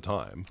stars all the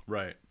time.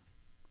 Right.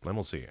 They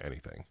don't see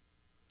anything.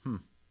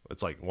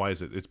 It's like, why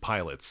is it? It's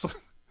pilots,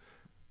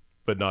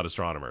 but not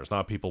astronomers,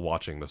 not people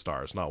watching the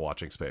stars, not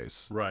watching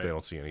space. Right. They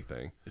don't see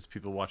anything. It's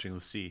people watching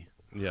the sea.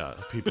 Yeah.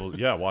 People,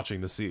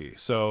 watching the sea.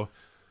 So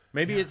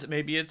maybe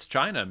it's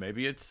China.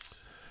 Maybe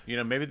it's,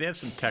 maybe they have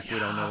some tech we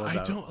don't know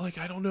about.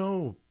 I don't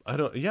know. I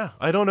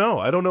don't know.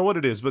 I don't know what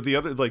it is, but the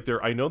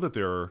other, I know that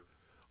there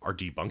are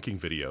debunking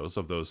videos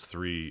of those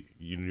 3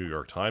 New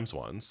York Times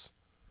ones.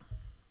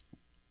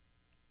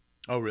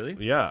 Oh, really?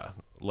 Yeah.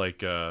 Like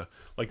the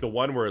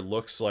one where it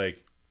looks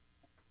like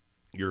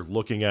you're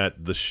looking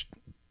at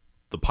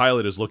the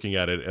pilot is looking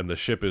at it and the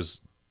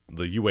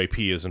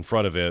UAP is in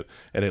front of it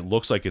and it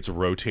looks like it's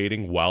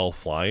rotating while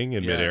flying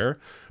in midair,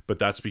 but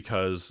that's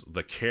because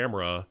the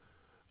camera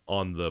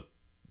on the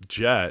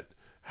jet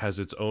has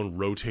its own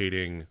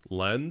rotating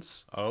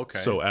lens. Oh, okay.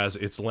 So as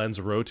its lens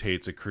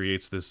rotates, it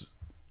creates this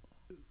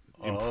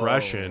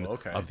impression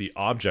of the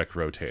object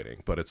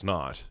rotating, but it's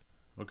not.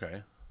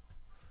 Okay.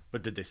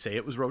 But did they say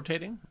it was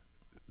rotating?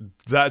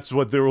 That's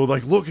what they were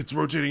like, look, it's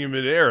rotating in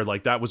midair.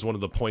 Like that was one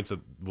of the points that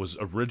was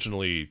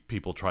originally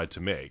people tried to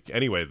make.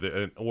 Anyway,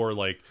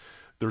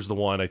 there's the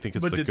one, I think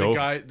it's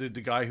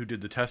the guy who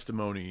did the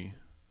testimony,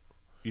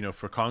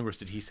 for Congress,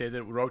 did he say that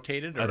it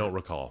rotated? Or? I don't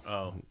recall.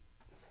 Oh.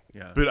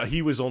 Yeah. But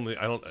he was only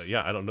I don't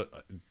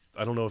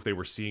know if they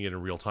were seeing it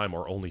in real time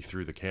or only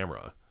through the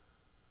camera.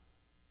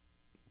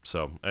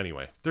 So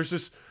anyway, there's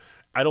just,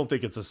 I don't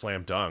think it's a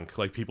slam dunk.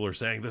 Like, people are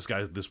saying this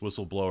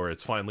whistleblower,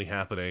 it's finally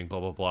happening, blah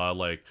blah blah.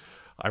 Like,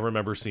 I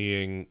remember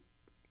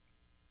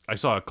I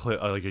saw a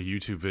clip, like a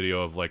YouTube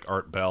video of like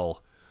Art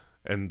Bell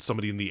and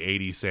somebody in the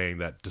 80s saying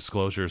that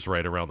disclosure is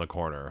right around the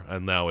corner,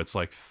 and now it's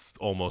like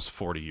almost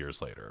 40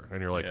 years later,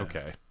 and you're like,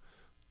 okay,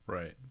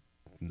 right,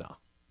 no,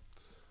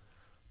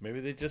 maybe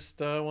they just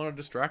want to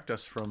distract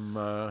us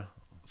from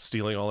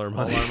stealing all our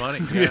money.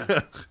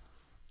 Yeah.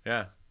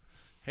 Yeah.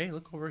 Hey,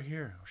 look over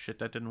here. Oh, shit,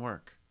 that didn't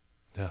work.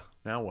 Yeah.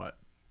 Now what?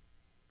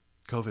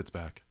 COVID's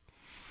back.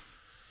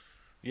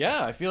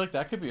 Yeah, I feel like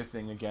that could be a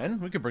thing again.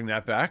 We could bring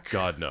that back.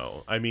 God,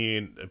 no. I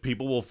mean,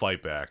 people will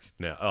fight back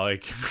now.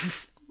 Like,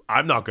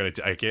 I'm not gonna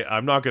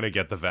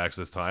get the vax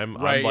this time.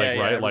 Right, I'm like,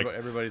 right. Like,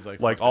 everybody's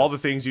like all the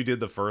things you did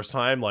the first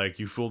time. Like,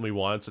 you fooled me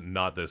once,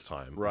 not this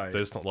time. Right.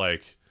 This,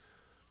 like,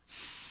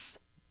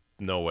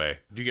 no way.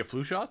 Do you get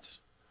flu shots?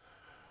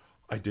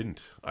 I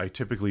didn't. I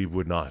typically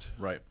would not.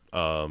 Right.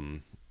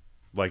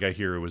 Like, I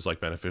hear it was like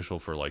beneficial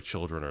for like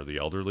children or the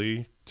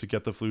elderly to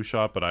get the flu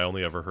shot, but I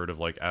only ever heard of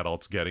like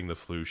adults getting the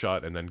flu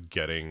shot and then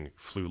getting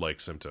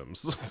flu-like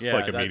symptoms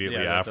like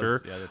immediately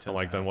after. I'm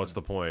like, then what's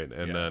the point?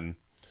 And then,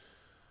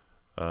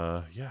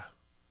 yeah.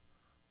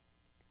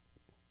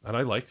 And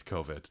I liked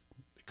COVID.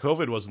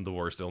 COVID wasn't the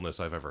worst illness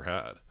I've ever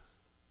had.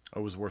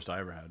 Oh, it was the worst I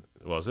ever had.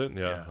 Was it?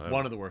 Yeah.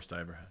 One of the worst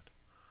I ever had.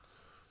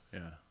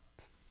 Yeah.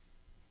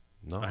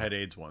 No. I had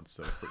AIDS once,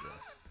 so pretty well.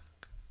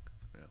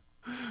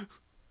 Yeah.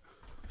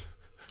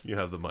 You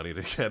have the money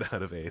to get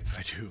out of AIDS.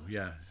 I do,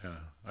 yeah.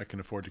 I can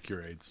afford to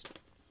cure AIDS.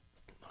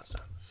 That's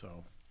done.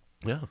 So,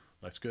 yeah,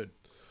 life's good.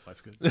 Life's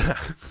good.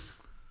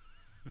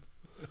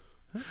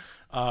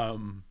 Well,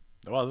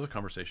 this is a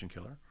conversation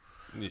killer.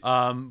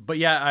 But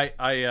yeah,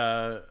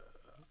 I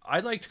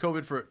liked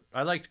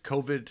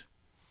COVID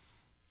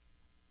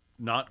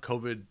not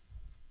COVID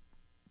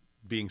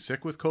being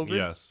sick with COVID.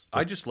 Yes,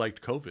 I just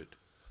liked COVID.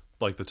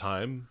 Like the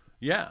time.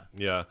 Yeah.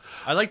 Yeah.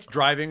 I liked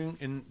driving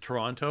in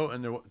Toronto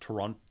and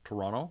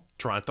Toronto.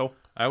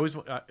 I always,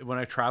 when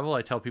I travel,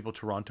 I tell people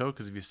Toronto,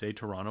 because if you say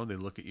Toronto, they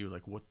look at you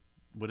like,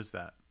 what is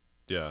that?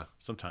 Yeah.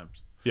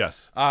 Sometimes.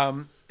 Yes.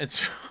 And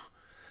so,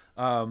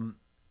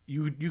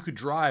 you could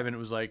drive and it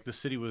was like the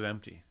city was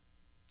empty.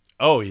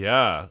 Oh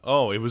yeah.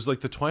 Oh, it was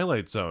like the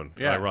Twilight Zone,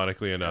 yeah.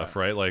 Ironically enough,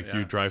 right? Like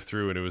you drive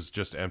through and it was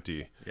just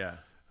empty. Yeah.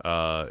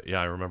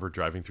 Yeah, I remember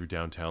driving through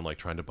downtown, like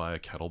trying to buy a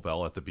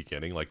kettlebell at the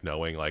beginning, like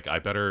knowing like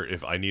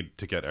if I need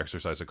to get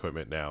exercise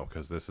equipment now,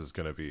 because this is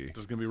gonna be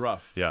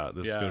rough. Yeah,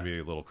 this is gonna be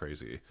a little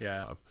crazy.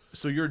 Yeah.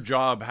 So your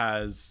job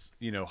has,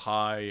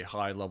 high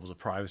levels of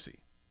privacy.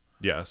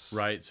 Yes.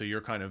 Right. So you're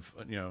kind of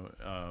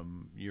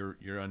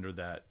you're under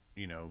that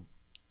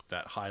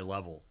that high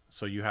level.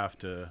 So you have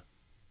to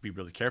be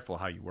really careful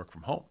how you work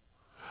from home.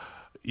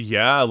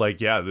 Yeah, and I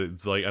think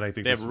I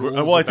think there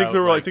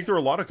were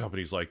a lot of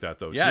companies like that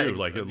though too.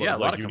 Like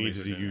you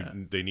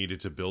needed they needed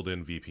to build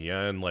in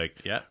VPN.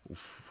 Like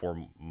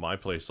for my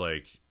place,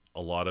 like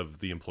a lot of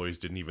the employees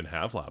didn't even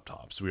have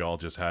laptops. We all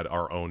just had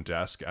our own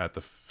desk at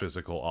the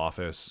physical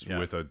office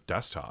with a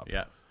desktop.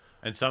 Yeah,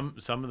 and some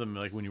of them,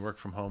 like when you work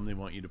from home, they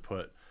want you to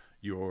put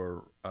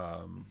your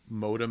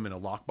modem in a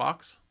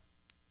lockbox.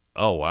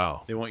 Oh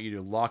wow! They want you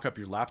to lock up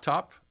your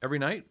laptop every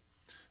night.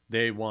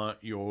 They want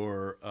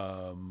your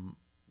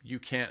you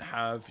can't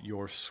have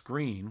your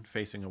screen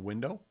facing a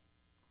window.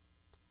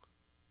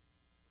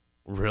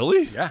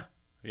 Really? Yeah,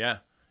 yeah.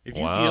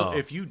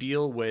 If you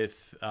deal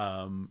with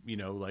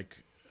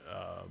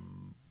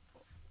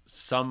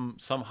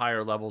some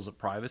higher levels of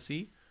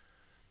privacy,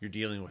 you're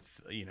dealing with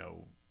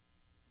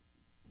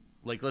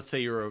like let's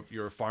say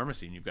you're a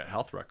pharmacy and you've got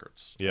health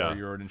records, or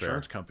you're an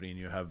insurance company and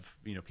you have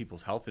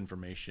people's health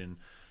information.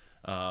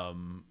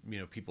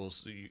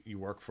 You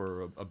work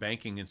for a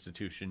banking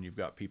institution, you've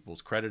got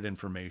people's credit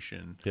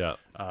information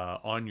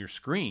on your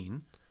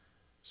screen.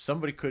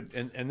 Somebody could,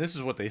 and this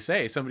is what they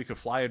say, somebody could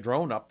fly a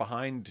drone up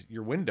behind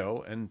your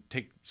window and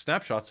take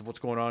snapshots of what's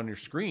going on your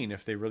screen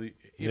if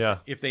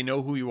they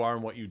know who you are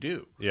and what you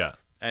do. Yeah.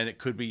 And it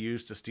could be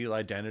used to steal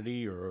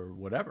identity or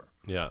whatever.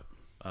 Yeah.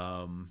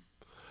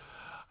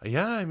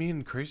 Yeah, I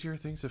mean, crazier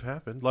things have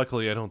happened.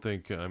 Luckily, I don't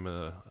think I'm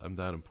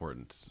that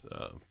important.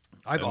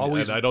 I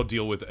don't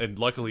deal with, and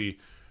luckily,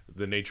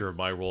 the nature of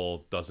my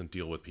role doesn't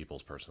deal with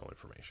people's personal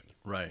information.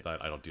 Right.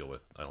 I don't deal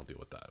with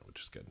that,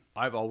 which is good.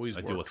 I've always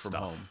worked from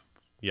home.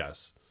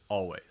 Yes.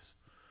 Always.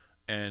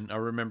 And I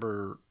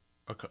remember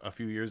a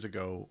few years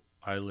ago,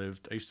 I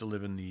used to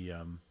live in the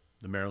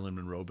Marilyn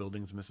Monroe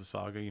buildings in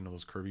Mississauga.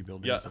 Those curvy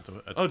buildings.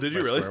 Yeah. Oh, did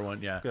you really? Square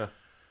one. Yeah. Yeah.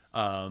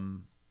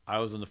 I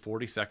was on the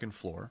 42nd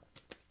floor.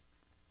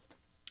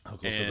 How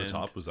close to the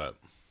top was that?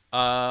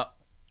 I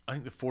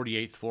think the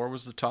 48th floor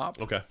was the top.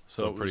 Okay,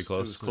 so pretty close.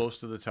 It was close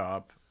to the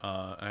top.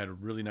 I had a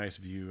really nice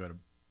view. I had a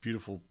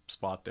beautiful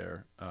spot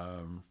there.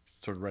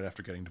 Sort of right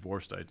after getting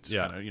divorced, I just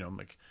kind of, I'm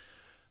like,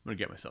 I'm gonna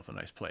get myself a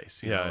nice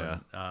place.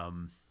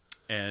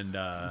 And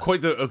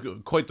quite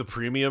the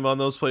premium on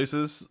those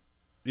places,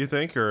 you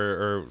think,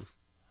 or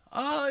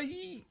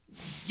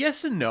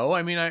Yes and no.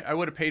 I mean, I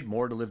would have paid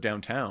more to live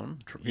downtown.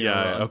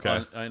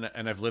 Okay.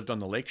 And I've lived on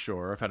the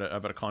lakeshore. I've had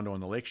a condo on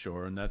the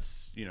lakeshore, and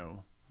that's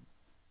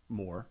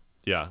more.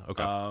 Yeah.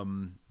 Okay.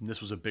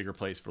 This was a bigger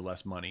place for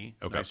less money.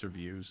 Okay. Nicer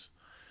views.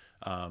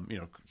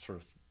 Sort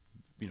of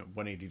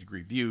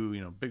 180-degree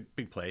view.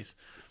 Big place.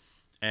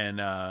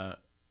 And I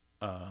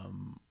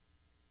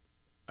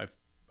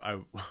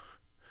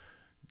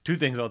two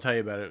things I'll tell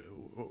you about it.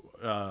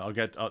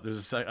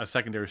 There's a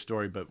secondary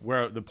story, but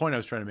where the point I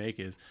was trying to make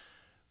is,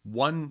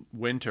 one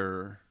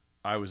winter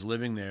I was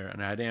living there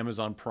and I had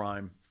Amazon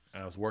Prime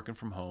and I was working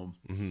from home,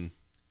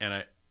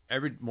 and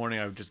every morning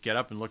I would just get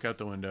up and look out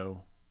the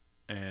window,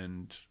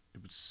 and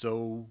it was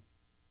so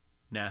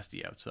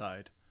nasty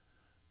outside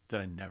that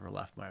I never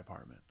left my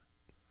apartment.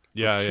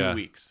 For 2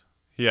 weeks.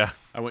 Yeah.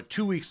 I went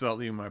 2 weeks without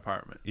leaving my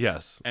apartment.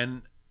 Yes.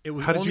 And it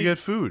was How did you get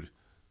food?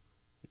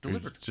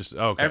 Delivered.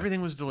 Okay.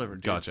 Everything was delivered.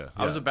 Dude. Gotcha.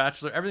 I was a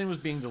bachelor. Everything was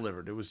being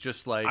delivered. It was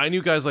just like, I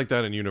knew guys like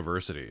that in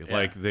university. Yeah.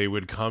 Like they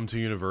would come to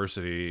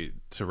university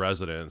to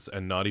residence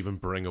and not even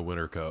bring a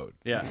winter coat.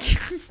 Yeah.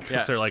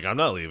 Because they're like, I'm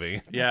not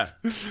leaving. Yeah.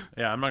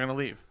 I'm not gonna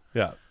leave.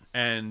 Yeah.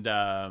 And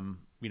I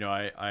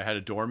had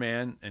a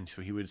doorman, and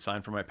so he would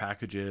sign for my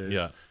packages.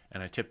 Yeah.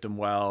 And I tipped him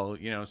well.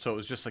 So it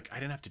was just like I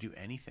didn't have to do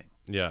anything.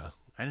 Yeah.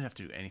 I didn't have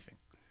to do anything.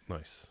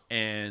 Nice.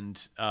 And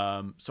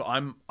so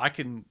I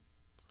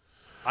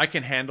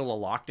can handle a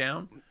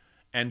lockdown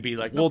and be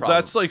like, no problem,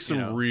 that's like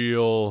some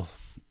real,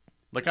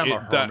 like I'm a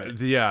hermit.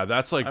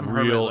 That's like I'm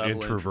real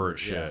hermit-level introvert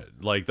shit. Yeah.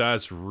 Like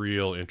that's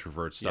real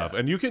introvert stuff. Yeah.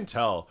 And you can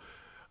tell,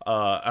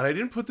 and I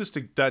didn't put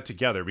that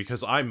together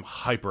because I'm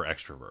hyper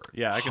extrovert.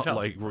 Yeah, I can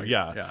tell.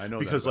 Yeah, I know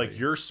because that like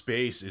your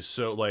space is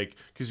so like,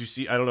 because you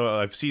see, I don't know,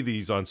 I've seen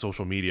these on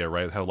social media,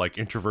 right? How like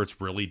introverts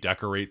really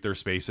decorate their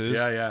spaces.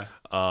 Yeah.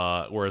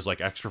 Whereas like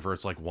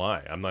extroverts, like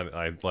why?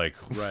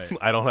 Right.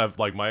 I don't have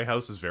like, my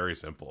house is very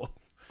simple.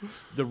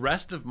 The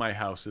rest of my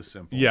house is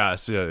simple.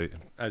 Yes.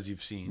 As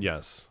you've seen.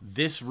 Yes.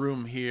 This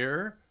room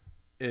here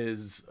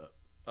is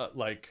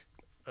like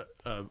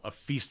a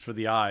feast for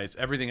the eyes.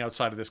 Everything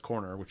outside of this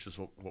corner, which is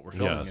what we're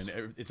filming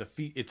in, it's a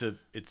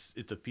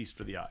feast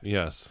for the eyes.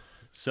 Yes.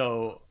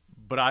 So,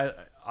 but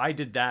I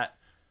did that.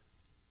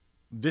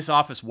 This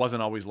office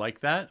wasn't always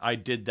like that. I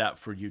did that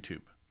for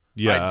YouTube.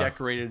 Yeah. I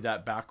decorated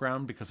that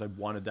background because I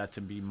wanted that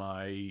to be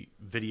my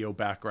video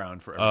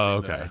background for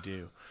everything that I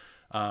do.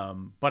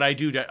 But I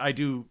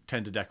do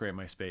tend to decorate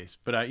my space.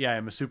 But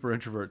I'm a super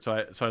introvert.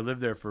 So I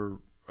lived there for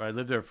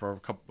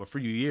a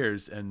few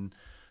years, and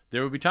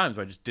there would be times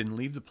where I just didn't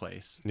leave the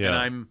place.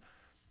 Yeah. And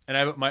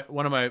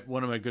one of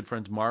my good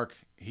friends, Mark,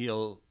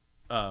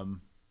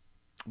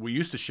 we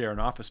used to share an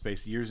office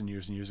space years and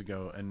years and years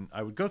ago, and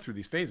I would go through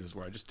these phases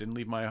where I just didn't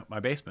leave my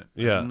basement.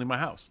 I didn't leave my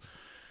house.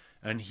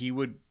 And he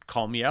would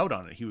call me out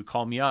on it. He would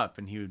call me up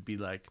and he would be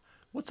like,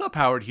 "What's up,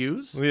 Howard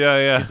Hughes?"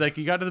 Yeah. He's like,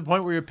 "You got to the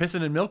point where you're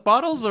pissing in milk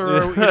bottles?"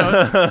 Or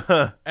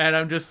and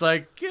I'm just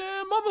like,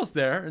 "Yeah, I'm almost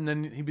there." And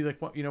then he'd be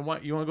like, "What? You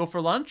want to go for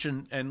lunch?"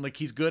 And like,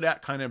 he's good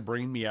at kind of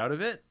bringing me out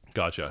of it.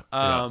 Gotcha.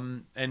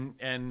 And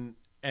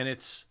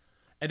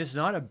it's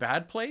not a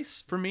bad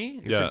place for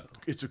me.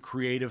 It's a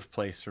creative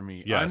place for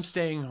me. Yes. I'm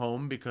staying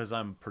home because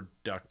I'm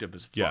productive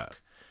as fuck. Yeah.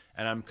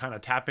 And I'm kind of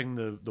tapping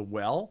the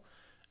well.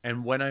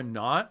 And when I'm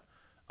not,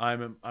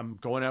 I'm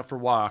going out for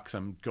walks.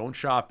 I'm going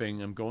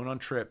shopping. I'm going on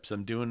trips.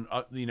 I'm doing,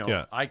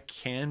 I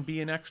can be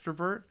an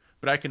extrovert,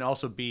 but I can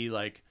also be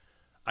like,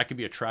 I can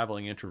be a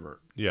traveling introvert.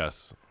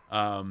 Yes.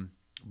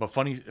 But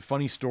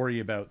funny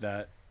story about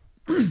that,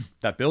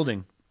 that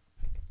building.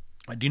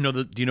 Do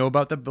you know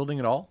about that building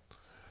at all?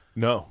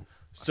 No.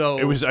 So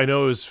I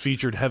know it was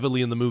featured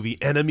heavily in the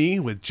movie Enemy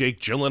with Jake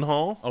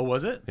Gyllenhaal. Oh,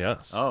 was it?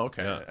 Yes. Oh,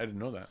 okay. Yeah. I didn't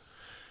know that.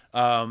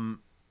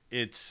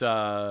 It's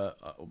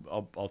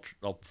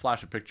I'll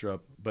flash a picture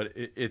up, but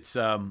it's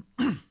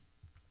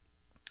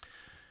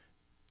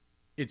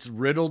it's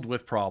riddled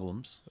with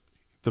problems.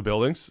 The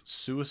buildings,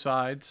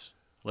 suicides,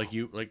 like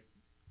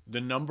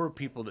the number of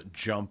people that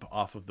jump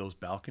off of those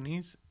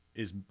balconies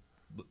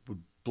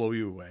would blow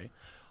you away.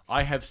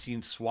 I have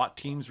seen SWAT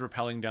teams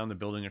rappelling down the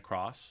building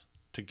across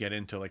to get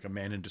into like a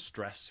man in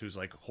distress who's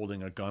like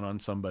holding a gun on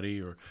somebody,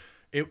 or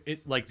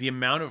it like the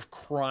amount of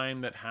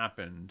crime that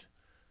happened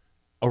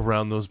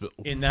around those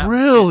in that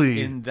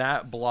in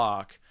that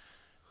block.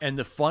 And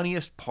the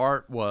funniest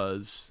part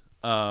was,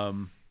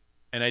 and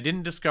I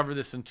didn't discover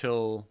this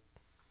until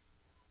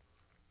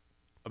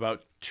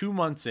about 2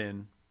 months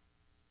in,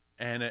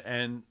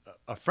 and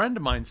a friend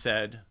of mine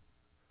said,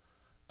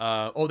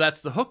 "Oh,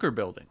 that's the Hooker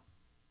building."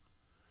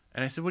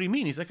 And I said, "What do you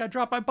mean?" He's like, "I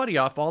drop my buddy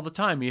off all the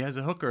time. He has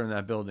a hooker in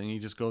that building. He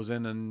just goes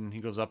in and he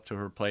goes up to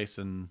her place."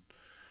 And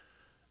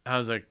I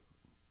was like,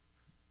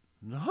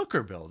 "The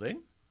Hooker building?"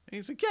 And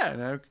he's like, "Yeah."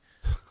 And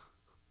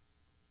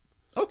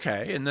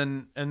okay. And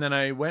then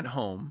I went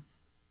home,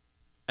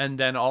 and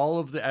then all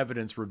of the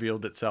evidence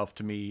revealed itself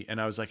to me. And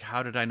I was like,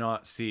 how did I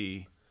not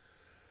see?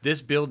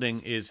 This building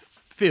is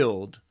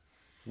filled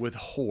with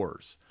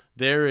whores.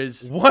 There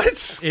is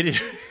what? It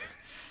is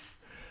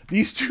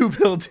these two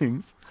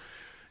buildings.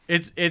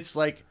 It's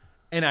like,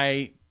 and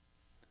I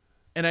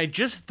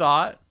just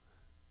thought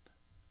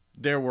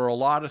there were a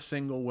lot of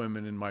single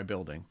women in my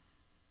building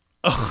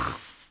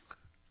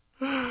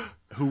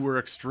who were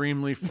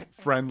extremely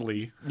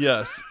friendly.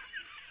 Yes.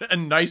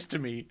 And nice to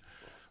me.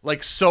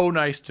 Like, so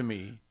nice to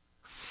me.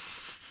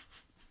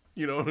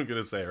 You know what I'm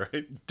going to say,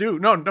 right?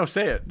 Dude, no,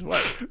 say it.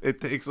 What?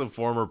 It takes a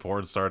former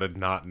porn star to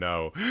not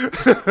know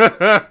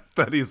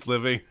that he's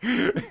living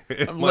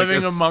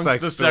living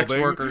amongst the sex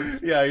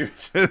workers. Yeah, you're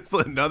just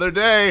another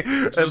day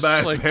in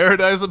that like,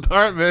 Paradise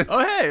apartment. Oh,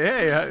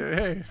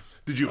 hey.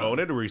 Did you own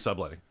it or were you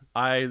subletting?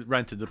 I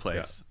rented the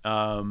place.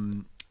 Yeah.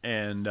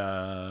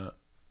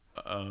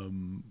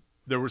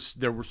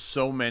 There were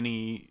so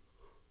many,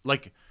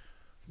 like,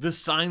 the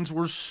signs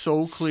were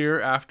so clear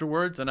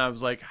afterwards, and I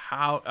was like,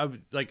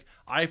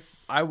 I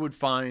would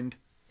find,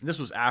 and this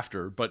was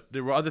after, but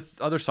there were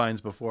other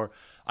signs before.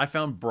 I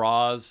found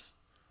bras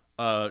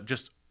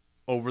just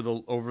over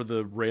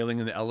the railing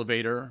in the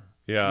elevator.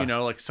 Yeah. You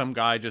know, like some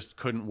guy just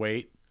couldn't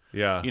wait.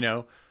 Yeah. You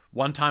know,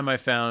 one time I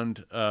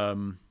found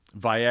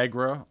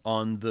Viagra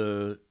on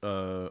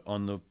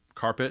the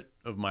carpet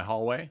of my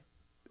hallway.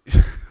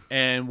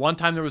 And one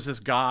time there was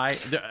this guy.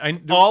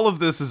 All of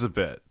this is a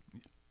bit.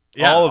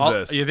 Yeah, all of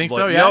this. You think like,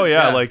 so? Yeah. Oh,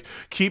 yeah. Like,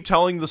 keep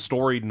telling the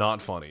story.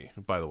 Not funny,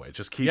 by the way.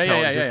 Just keep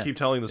keep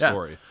telling the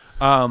story.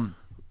 One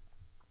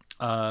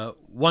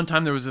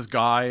time there was this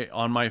guy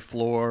on my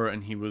floor,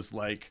 and he was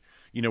like,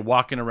 you know,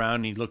 walking around,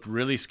 and he looked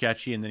really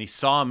sketchy, and then he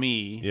saw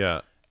me.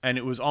 Yeah. And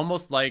it was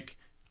almost like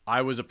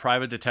I was a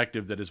private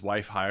detective that his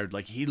wife hired.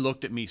 Like, he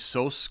looked at me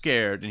so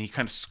scared, and he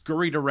kind of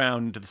scurried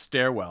around into the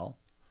stairwell.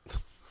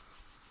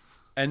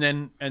 And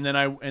then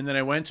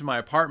I went to my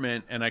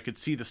apartment, and I could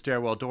see the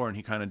stairwell door, and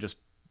he kind of just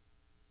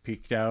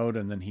peeked out,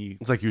 and then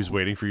it's like he was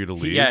waiting for you to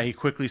leave. He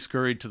quickly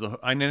scurried to the.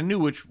 I knew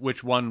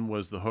which one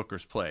was the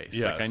hooker's place.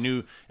 Yes. Like I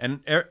knew, and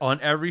on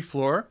every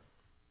floor,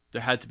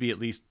 there had to be at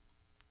least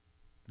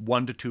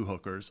 1 to 2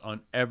 hookers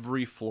on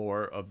every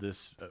floor of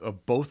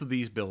both of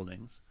these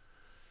buildings,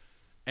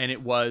 and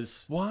it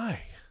was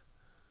why.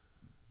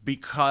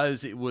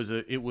 Because it was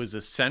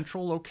a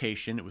central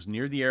location. It was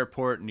near the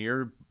airport,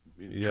 near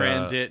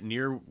transit,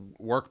 near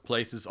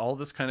workplaces, all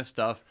this kind of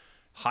stuff.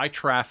 High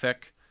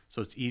traffic.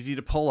 So it's easy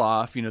to pull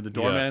off. You know, the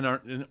doorman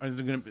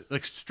isn't going to,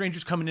 like,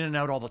 strangers coming in and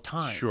out all the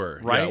time.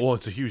 Sure. Right. Yeah. Well,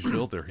 it's a huge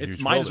building. It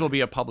might as well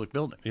be a public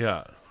building.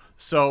 Yeah.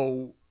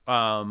 So,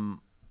 and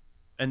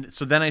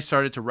so then I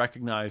started to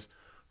recognize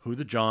who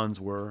the Johns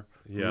were,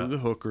 who the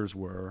hookers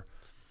were.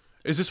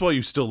 Is this why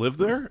you still live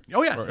there?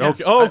 Oh, yeah.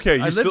 Okay. Oh, okay.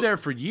 I lived there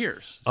for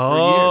years.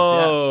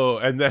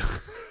 And then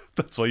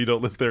that's why you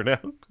don't live there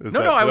now?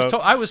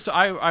 I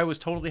was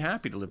totally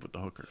happy to live with the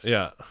hookers.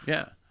 Yeah.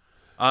 Yeah.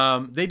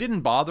 They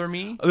didn't bother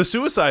me. The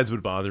suicides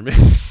would bother me.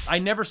 I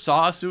never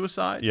saw a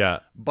suicide. Yeah.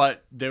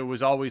 But there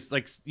was always,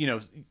 like, you know,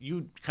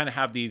 you kind of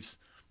have these,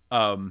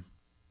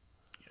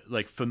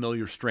 like,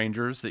 familiar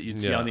strangers that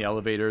you'd see on the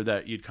elevator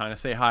that you'd kind of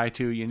say hi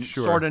to. You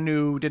sort of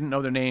knew, didn't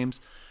know their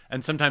names.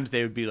 And sometimes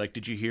they would be like,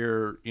 did you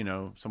hear, you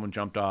know, someone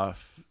jumped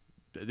off?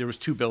 There was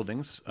 2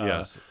 buildings.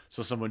 Yes.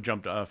 So someone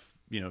jumped off,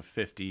 you know,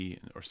 50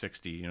 or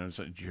 60. You know,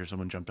 so did you hear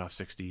someone jumped off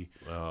 60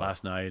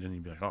 last night? And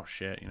you'd be like, oh,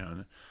 shit, you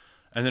know.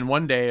 And then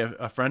one day,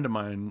 a friend of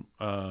mine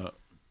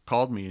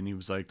called me, and he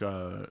was like,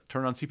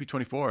 turn on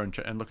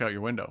CP24 and look out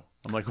your window.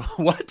 I'm like,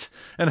 what?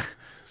 And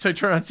so I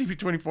turn on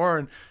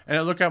CP24, and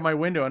I look out my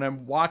window, and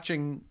I'm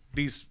watching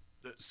the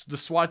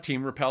SWAT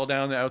team rappel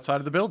down the outside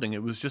of the building.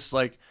 It was just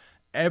like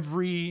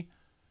every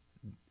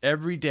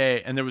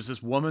day. And there was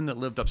this woman that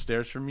lived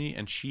upstairs from me,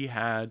 and she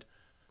had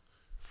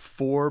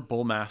 4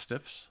 bull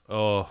mastiffs.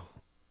 Oh.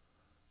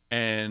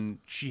 And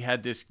she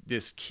had this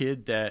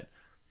kid that...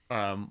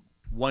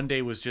 one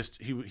day was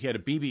just he had a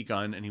BB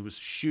gun, and he was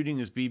shooting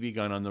his BB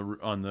gun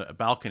on the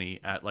balcony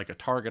at, like, a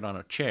target on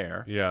a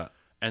chair. Yeah.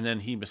 And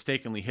then he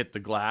mistakenly hit the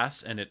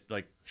glass, and it,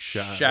 like,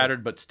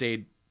 shattered but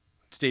stayed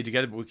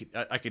together.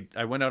 But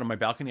I went out on my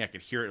balcony, I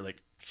could hear it,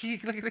 like,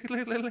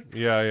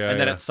 yeah. And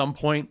then at some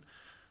point,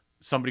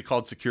 somebody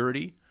called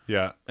security.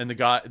 Yeah. And the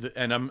guy,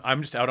 and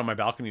I'm just out on my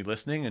balcony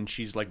listening, and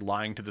she's, like,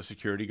 lying to the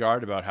security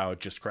guard about how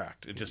it just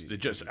cracked. It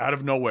just out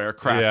of nowhere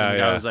cracked. And the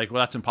guy was like, well,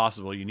 that's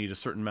impossible. You need a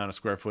certain amount of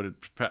square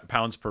footage,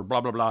 pounds per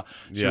blah, blah, blah.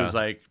 She was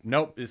like,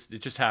 nope, it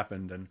just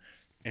happened.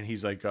 And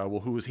he's like,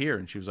 well, who was here?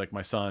 And she was like,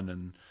 my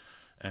son.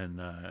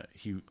 And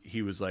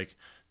he was like,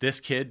 this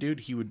kid, dude,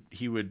 he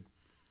would,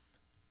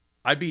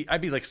 I'd be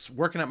like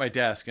working at my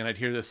desk, and I'd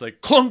hear this,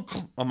 like, clunk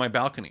on my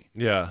balcony.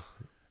 Yeah.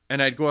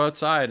 And I'd go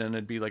outside, and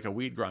it'd be like a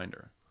weed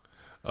grinder.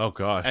 Oh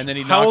gosh! And then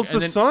how old's the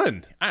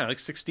son? I don't know, like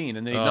 16.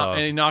 And then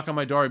he'd knock on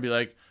my door. He'd be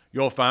like,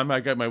 "Yo, fam, I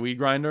got my weed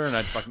grinder," and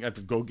I'd have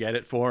to go get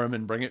it for him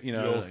and bring it. You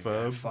know, like,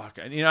 fam. Fuck.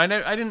 You know, I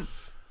didn't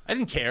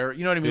care.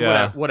 You know what I mean?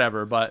 Yeah.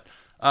 Whatever. But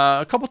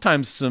a couple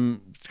times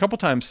some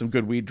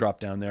good weed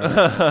dropped down there. And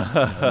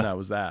that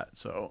was that.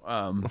 So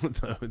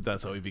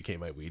that's how he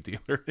became my weed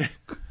dealer.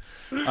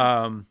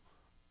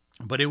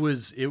 But it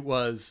was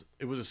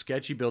a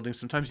sketchy building.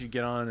 Sometimes you'd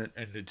get on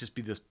and it'd just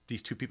be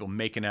these 2 people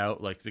making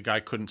out. Like, the guy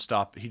couldn't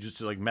stop. He just,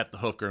 like, met the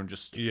hooker and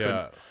just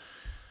couldn't.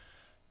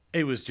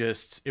 It was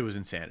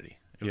insanity.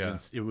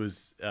 It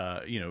was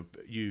you know,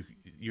 you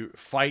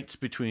fights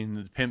between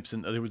the pimps,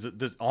 and there was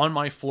on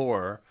my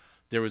floor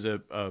there was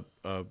a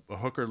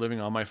hooker living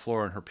on my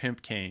floor, and her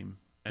pimp came,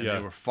 and they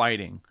were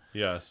fighting.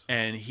 Yes.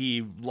 And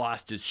he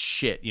lost his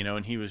shit, you know,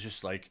 and he was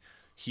just like,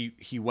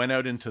 he went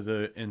out into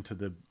the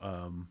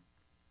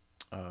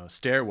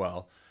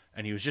stairwell,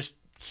 and he was just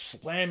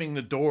slamming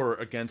the door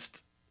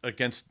against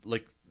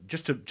like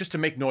just to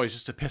make noise,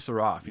 just to piss her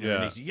off, you know.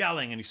 And he's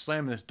yelling and he's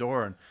slamming this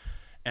door,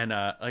 and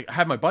like I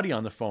had my buddy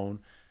on the phone,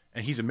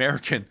 and he's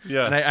American,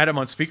 and I had him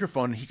on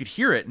speakerphone, and he could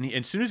hear it, and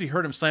as soon as he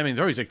heard him slamming the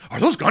door, he's like, "Are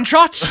those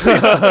gunshots?"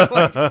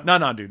 Like,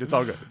 no, dude, it's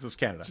all good. It's just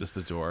Canada. Just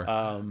a door.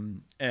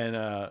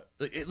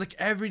 Like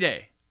every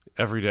day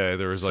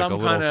there was like a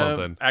little kind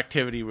something. of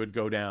activity would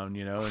go down,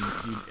 you know,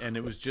 and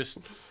it was just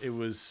it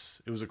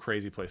was a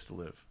crazy place to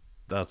live.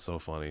 That's so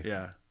funny.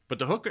 Yeah, but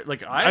the hooker,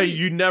 like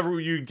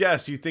you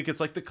guess you think it's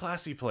like the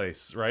classy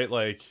place, right?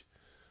 Like,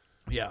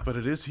 yeah, but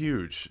it is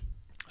huge.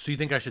 So you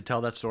think I should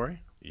tell that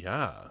story?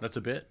 Yeah, that's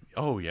a bit.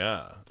 Oh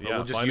yeah,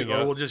 yeah.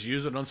 We'll just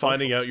use it on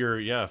finding out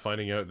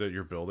that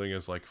your building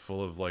is like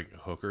full of like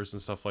hookers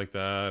and stuff like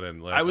that,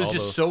 and like I was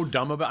just so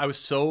dumb about. I was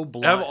so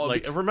blind.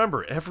 Like,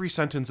 remember, every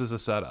sentence is a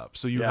setup,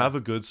 so you have a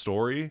good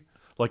story.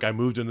 Like I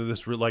moved into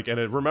this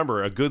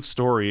remember, a good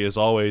story is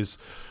always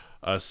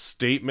a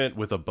statement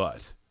with a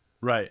but.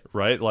 Right.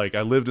 Like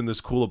I lived in this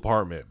cool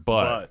apartment,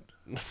 but.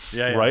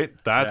 Yeah. Right.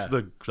 That's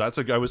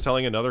I was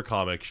telling another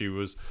comic. She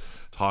was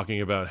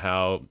talking about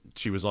how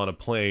she was on a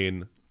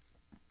plane,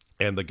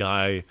 and the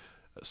guy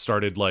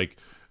started like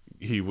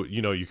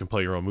you can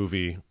play your own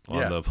movie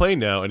on the plane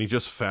now, and he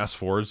just fast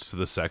forwards to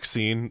the sex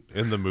scene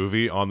in the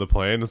movie on the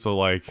plane, so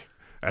like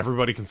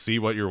everybody can see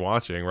what you're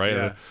watching, right?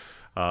 Yeah.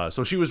 And,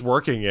 so she was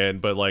working in,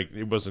 but like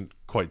it wasn't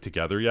quite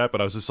together yet. But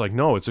I was just like,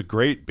 no, it's a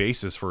great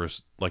basis for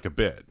like a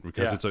bit,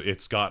 because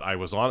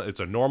it's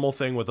a normal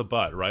thing with a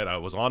but, right? I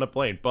was on a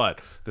plane,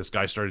 but this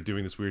guy started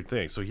doing this weird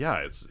thing. So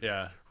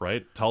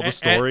right. Tell the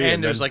story,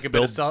 and there's like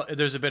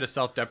there's a bit of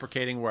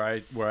self-deprecating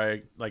where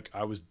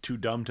I was too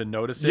dumb to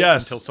notice it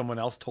until someone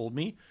else told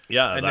me.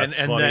 Yeah, and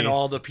then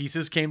all the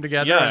pieces came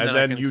together. Yeah, and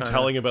then you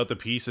telling about the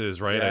pieces,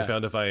 right? Yeah. I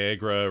found a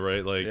Viagra,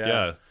 right? Like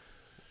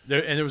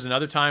There was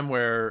another time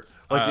where.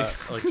 A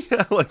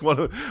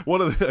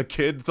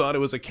kid thought it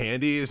was a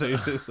candy, so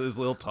this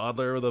little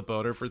toddler with a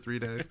boner for 3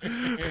 days.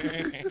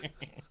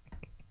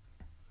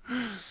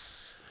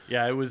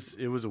 Yeah, it was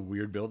a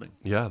weird building.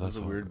 Yeah, that's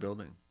a weird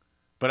building.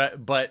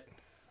 But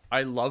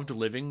I loved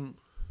living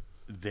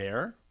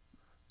there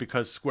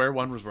because Square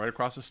One was right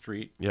across the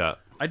street. Yeah,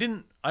 I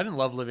didn't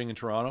love living in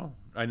Toronto.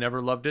 I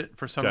never loved it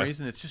for some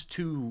reason. It's just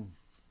too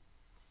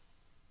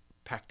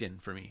packed in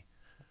for me.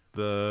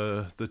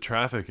 The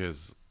traffic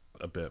is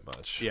a bit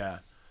much. Yeah.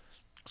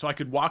 So I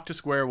could walk to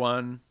Square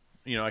One,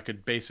 you know, I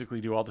could basically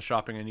do all the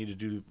shopping I needed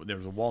to do. There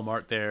was a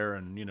Walmart there,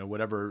 and, you know,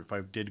 whatever, if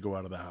I did go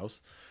out of the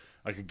house,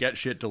 I could get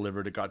shit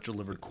delivered. It got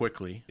delivered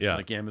quickly. Yeah.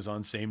 Like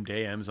Amazon same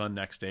day, Amazon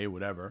next day,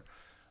 whatever.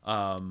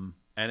 And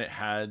it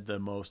had the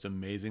most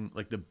amazing,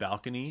 like the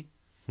balcony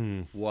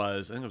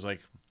was, I think it was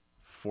like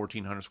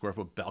 1,400 square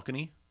foot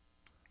balcony.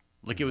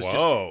 Like it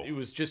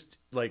was just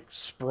like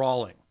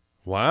sprawling.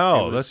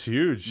 Wow, that's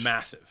huge.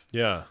 Massive.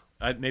 Yeah.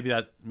 Maybe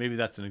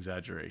that's an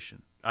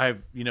exaggeration.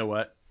 You know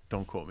what?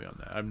 Don't quote me on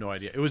that. I have no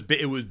idea. It was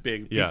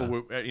big.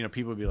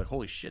 People would be like,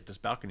 "Holy shit, this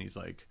balcony's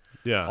like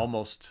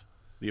almost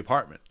the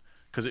apartment,"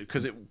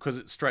 because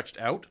it stretched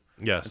out.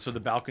 Yes. And so the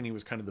balcony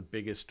was kind of the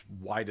biggest,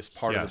 widest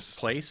part of the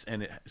place,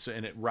 and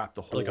it wrapped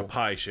the whole, like a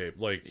pie shape.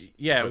 Like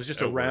it was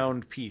just a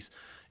round piece.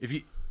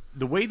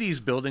 The way these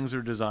buildings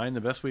are designed,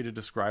 the best way to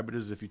describe it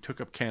is if you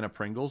took a can of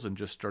Pringles and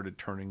just started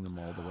turning them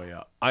all the way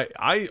up.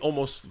 I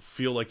almost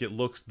feel like it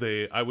looks,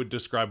 I would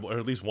describe, or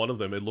at least one of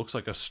them, it looks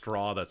like a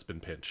straw that's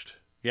been pinched.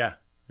 Yeah.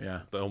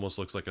 Yeah. That almost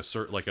looks like a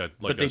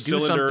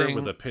cylinder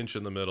with a pinch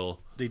in the middle.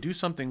 They do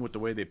something with the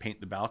way they paint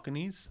the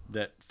balconies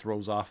that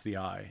throws off the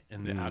eye,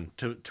 and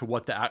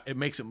it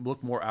makes it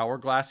look more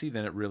hourglassy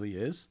than it really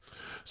is.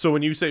 So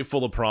when you say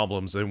full of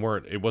problems, it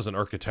wasn't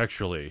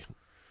architecturally,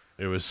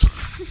 it was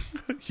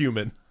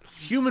human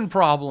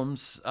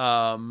problems,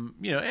 elevators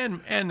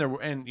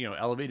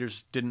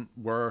didn't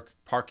work.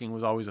 Parking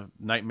was always a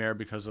nightmare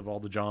because of all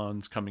the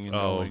Johns coming and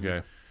going.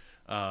 Okay.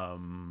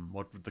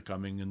 What with the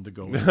coming and the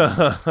going. It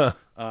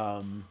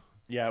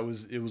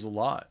was a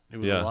lot. It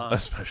was a lot.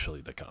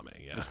 Especially the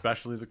coming. Yeah.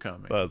 Especially the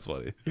coming. That's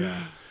funny.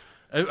 Yeah.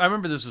 I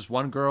remember there's this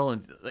one girl,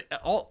 and like,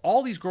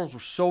 all these girls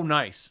were so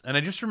nice, and I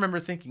just remember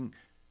thinking,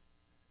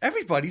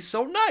 everybody's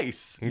so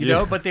nice, you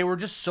know, but they were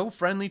just so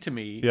friendly to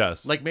me.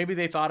 Yes. Like maybe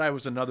they thought I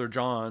was another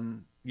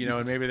John, you know,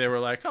 and maybe they were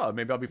like, oh,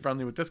 maybe I'll be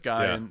friendly with this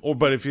guy. Yeah. And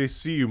but if they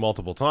see you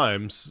multiple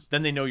times,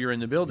 then they know you're in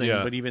the building.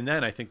 Yeah. But even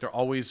then, I think they're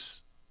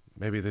always.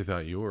 Maybe they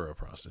thought you were a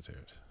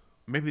prostitute.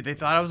 Maybe they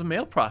thought I was a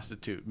male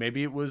prostitute.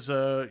 Maybe it was,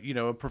 a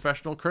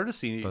professional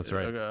courtesy. That's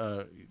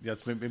right.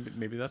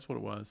 Maybe that's what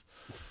it was.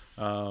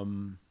 I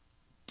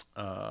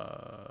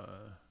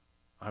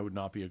would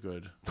not be a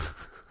good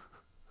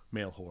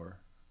male whore.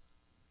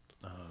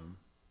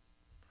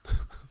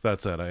 That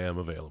said, I am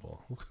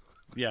available.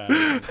 Yeah.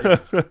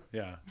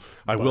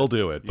 I will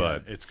do it,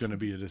 but it's going to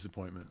be a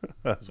disappointment.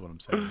 Is what I'm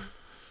saying.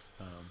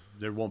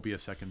 There won't be a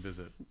second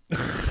visit.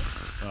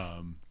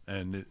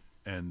 And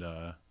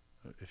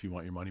if you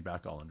want your money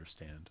back, I'll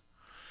understand.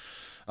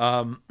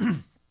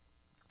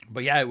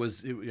 But yeah, it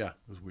was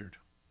weird.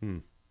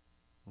 It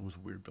was a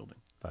weird building.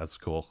 That's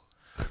cool.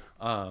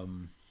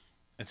 And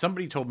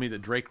somebody told me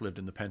that Drake lived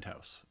in the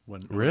penthouse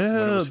when it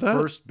was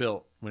first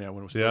built. When it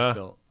was first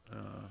built.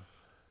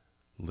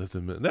 Lived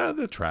in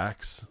the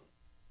tracks.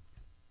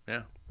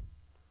 Yeah.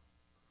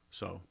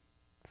 So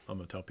I'm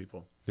gonna tell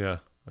people. Yeah.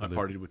 I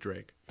partied with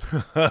Drake.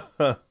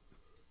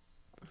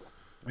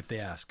 If they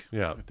ask.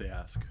 Yeah. If they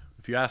ask.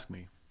 If you ask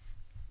me.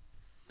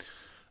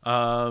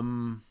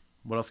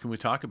 What else can we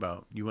talk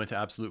about? You went to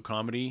Absolute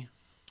Comedy.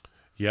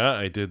 Yeah,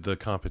 I did the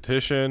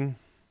competition.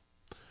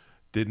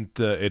 Didn't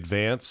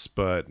advance,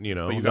 but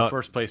you got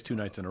first place 2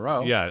 nights in a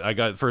row. Yeah, I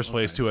got first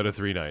place 2 out of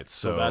 3 nights,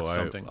 so that's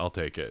something. I'll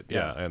take it.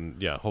 Yeah,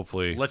 and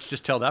hopefully. Let's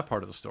just tell that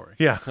part of the story.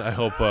 Yeah, I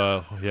hope.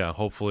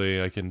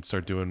 Hopefully I can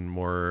start doing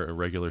more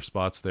regular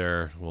spots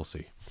there. We'll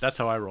see. That's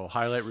how I roll.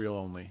 Highlight reel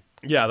only.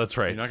 Yeah, that's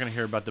right. You're not going to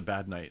hear about the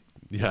bad night.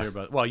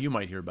 You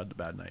might hear about the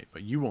bad night,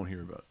 but you won't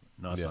hear about.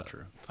 No, that's not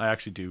true. I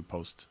actually do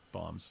post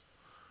bombs.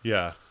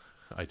 Yeah,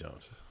 I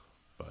don't.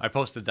 But. I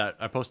posted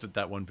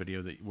that one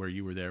video where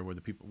you were there,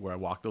 where I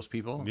walked those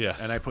people.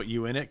 Yes. And I put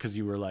you in it because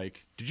you were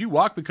like, "Did you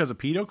walk because of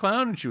Pedo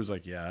Clown?" And she was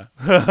like, "Yeah."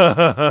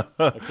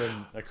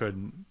 I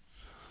couldn't.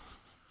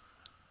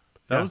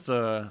 That was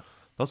a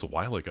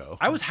while ago.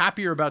 I was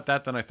happier about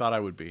that than I thought I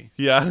would be.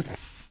 Yeah.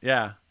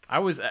 Yeah. I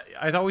always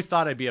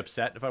thought I'd be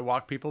upset if I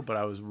walked people, but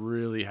I was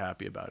really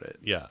happy about it.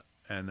 Yeah.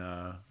 And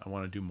I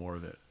want to do more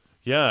of it.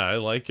 Yeah, I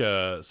like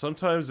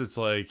sometimes it's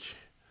like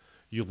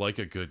you like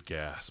a good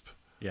gasp.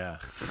 Yeah.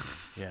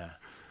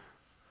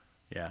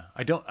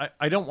 I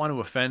don't want to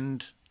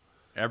offend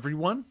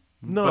everyone.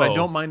 No. But I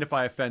don't mind if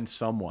I offend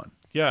someone.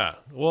 Yeah.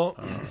 Well,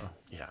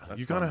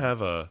 you got to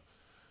have a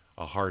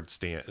hard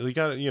stand. You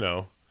got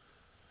to,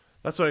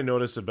 that's what I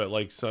noticed about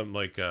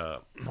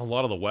a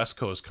lot of the West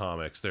Coast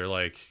comics. They're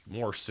like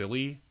more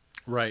silly.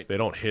 Right. They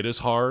don't hit as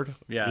hard.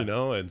 Yeah.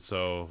 And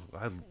so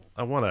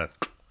I want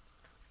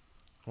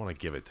to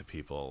give it to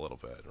people a little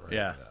bit. Right?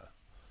 Yeah.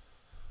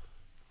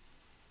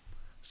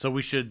 So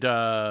we should.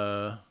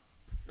 I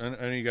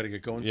know you got to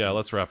get going. Yeah,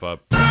 let's wrap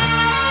up.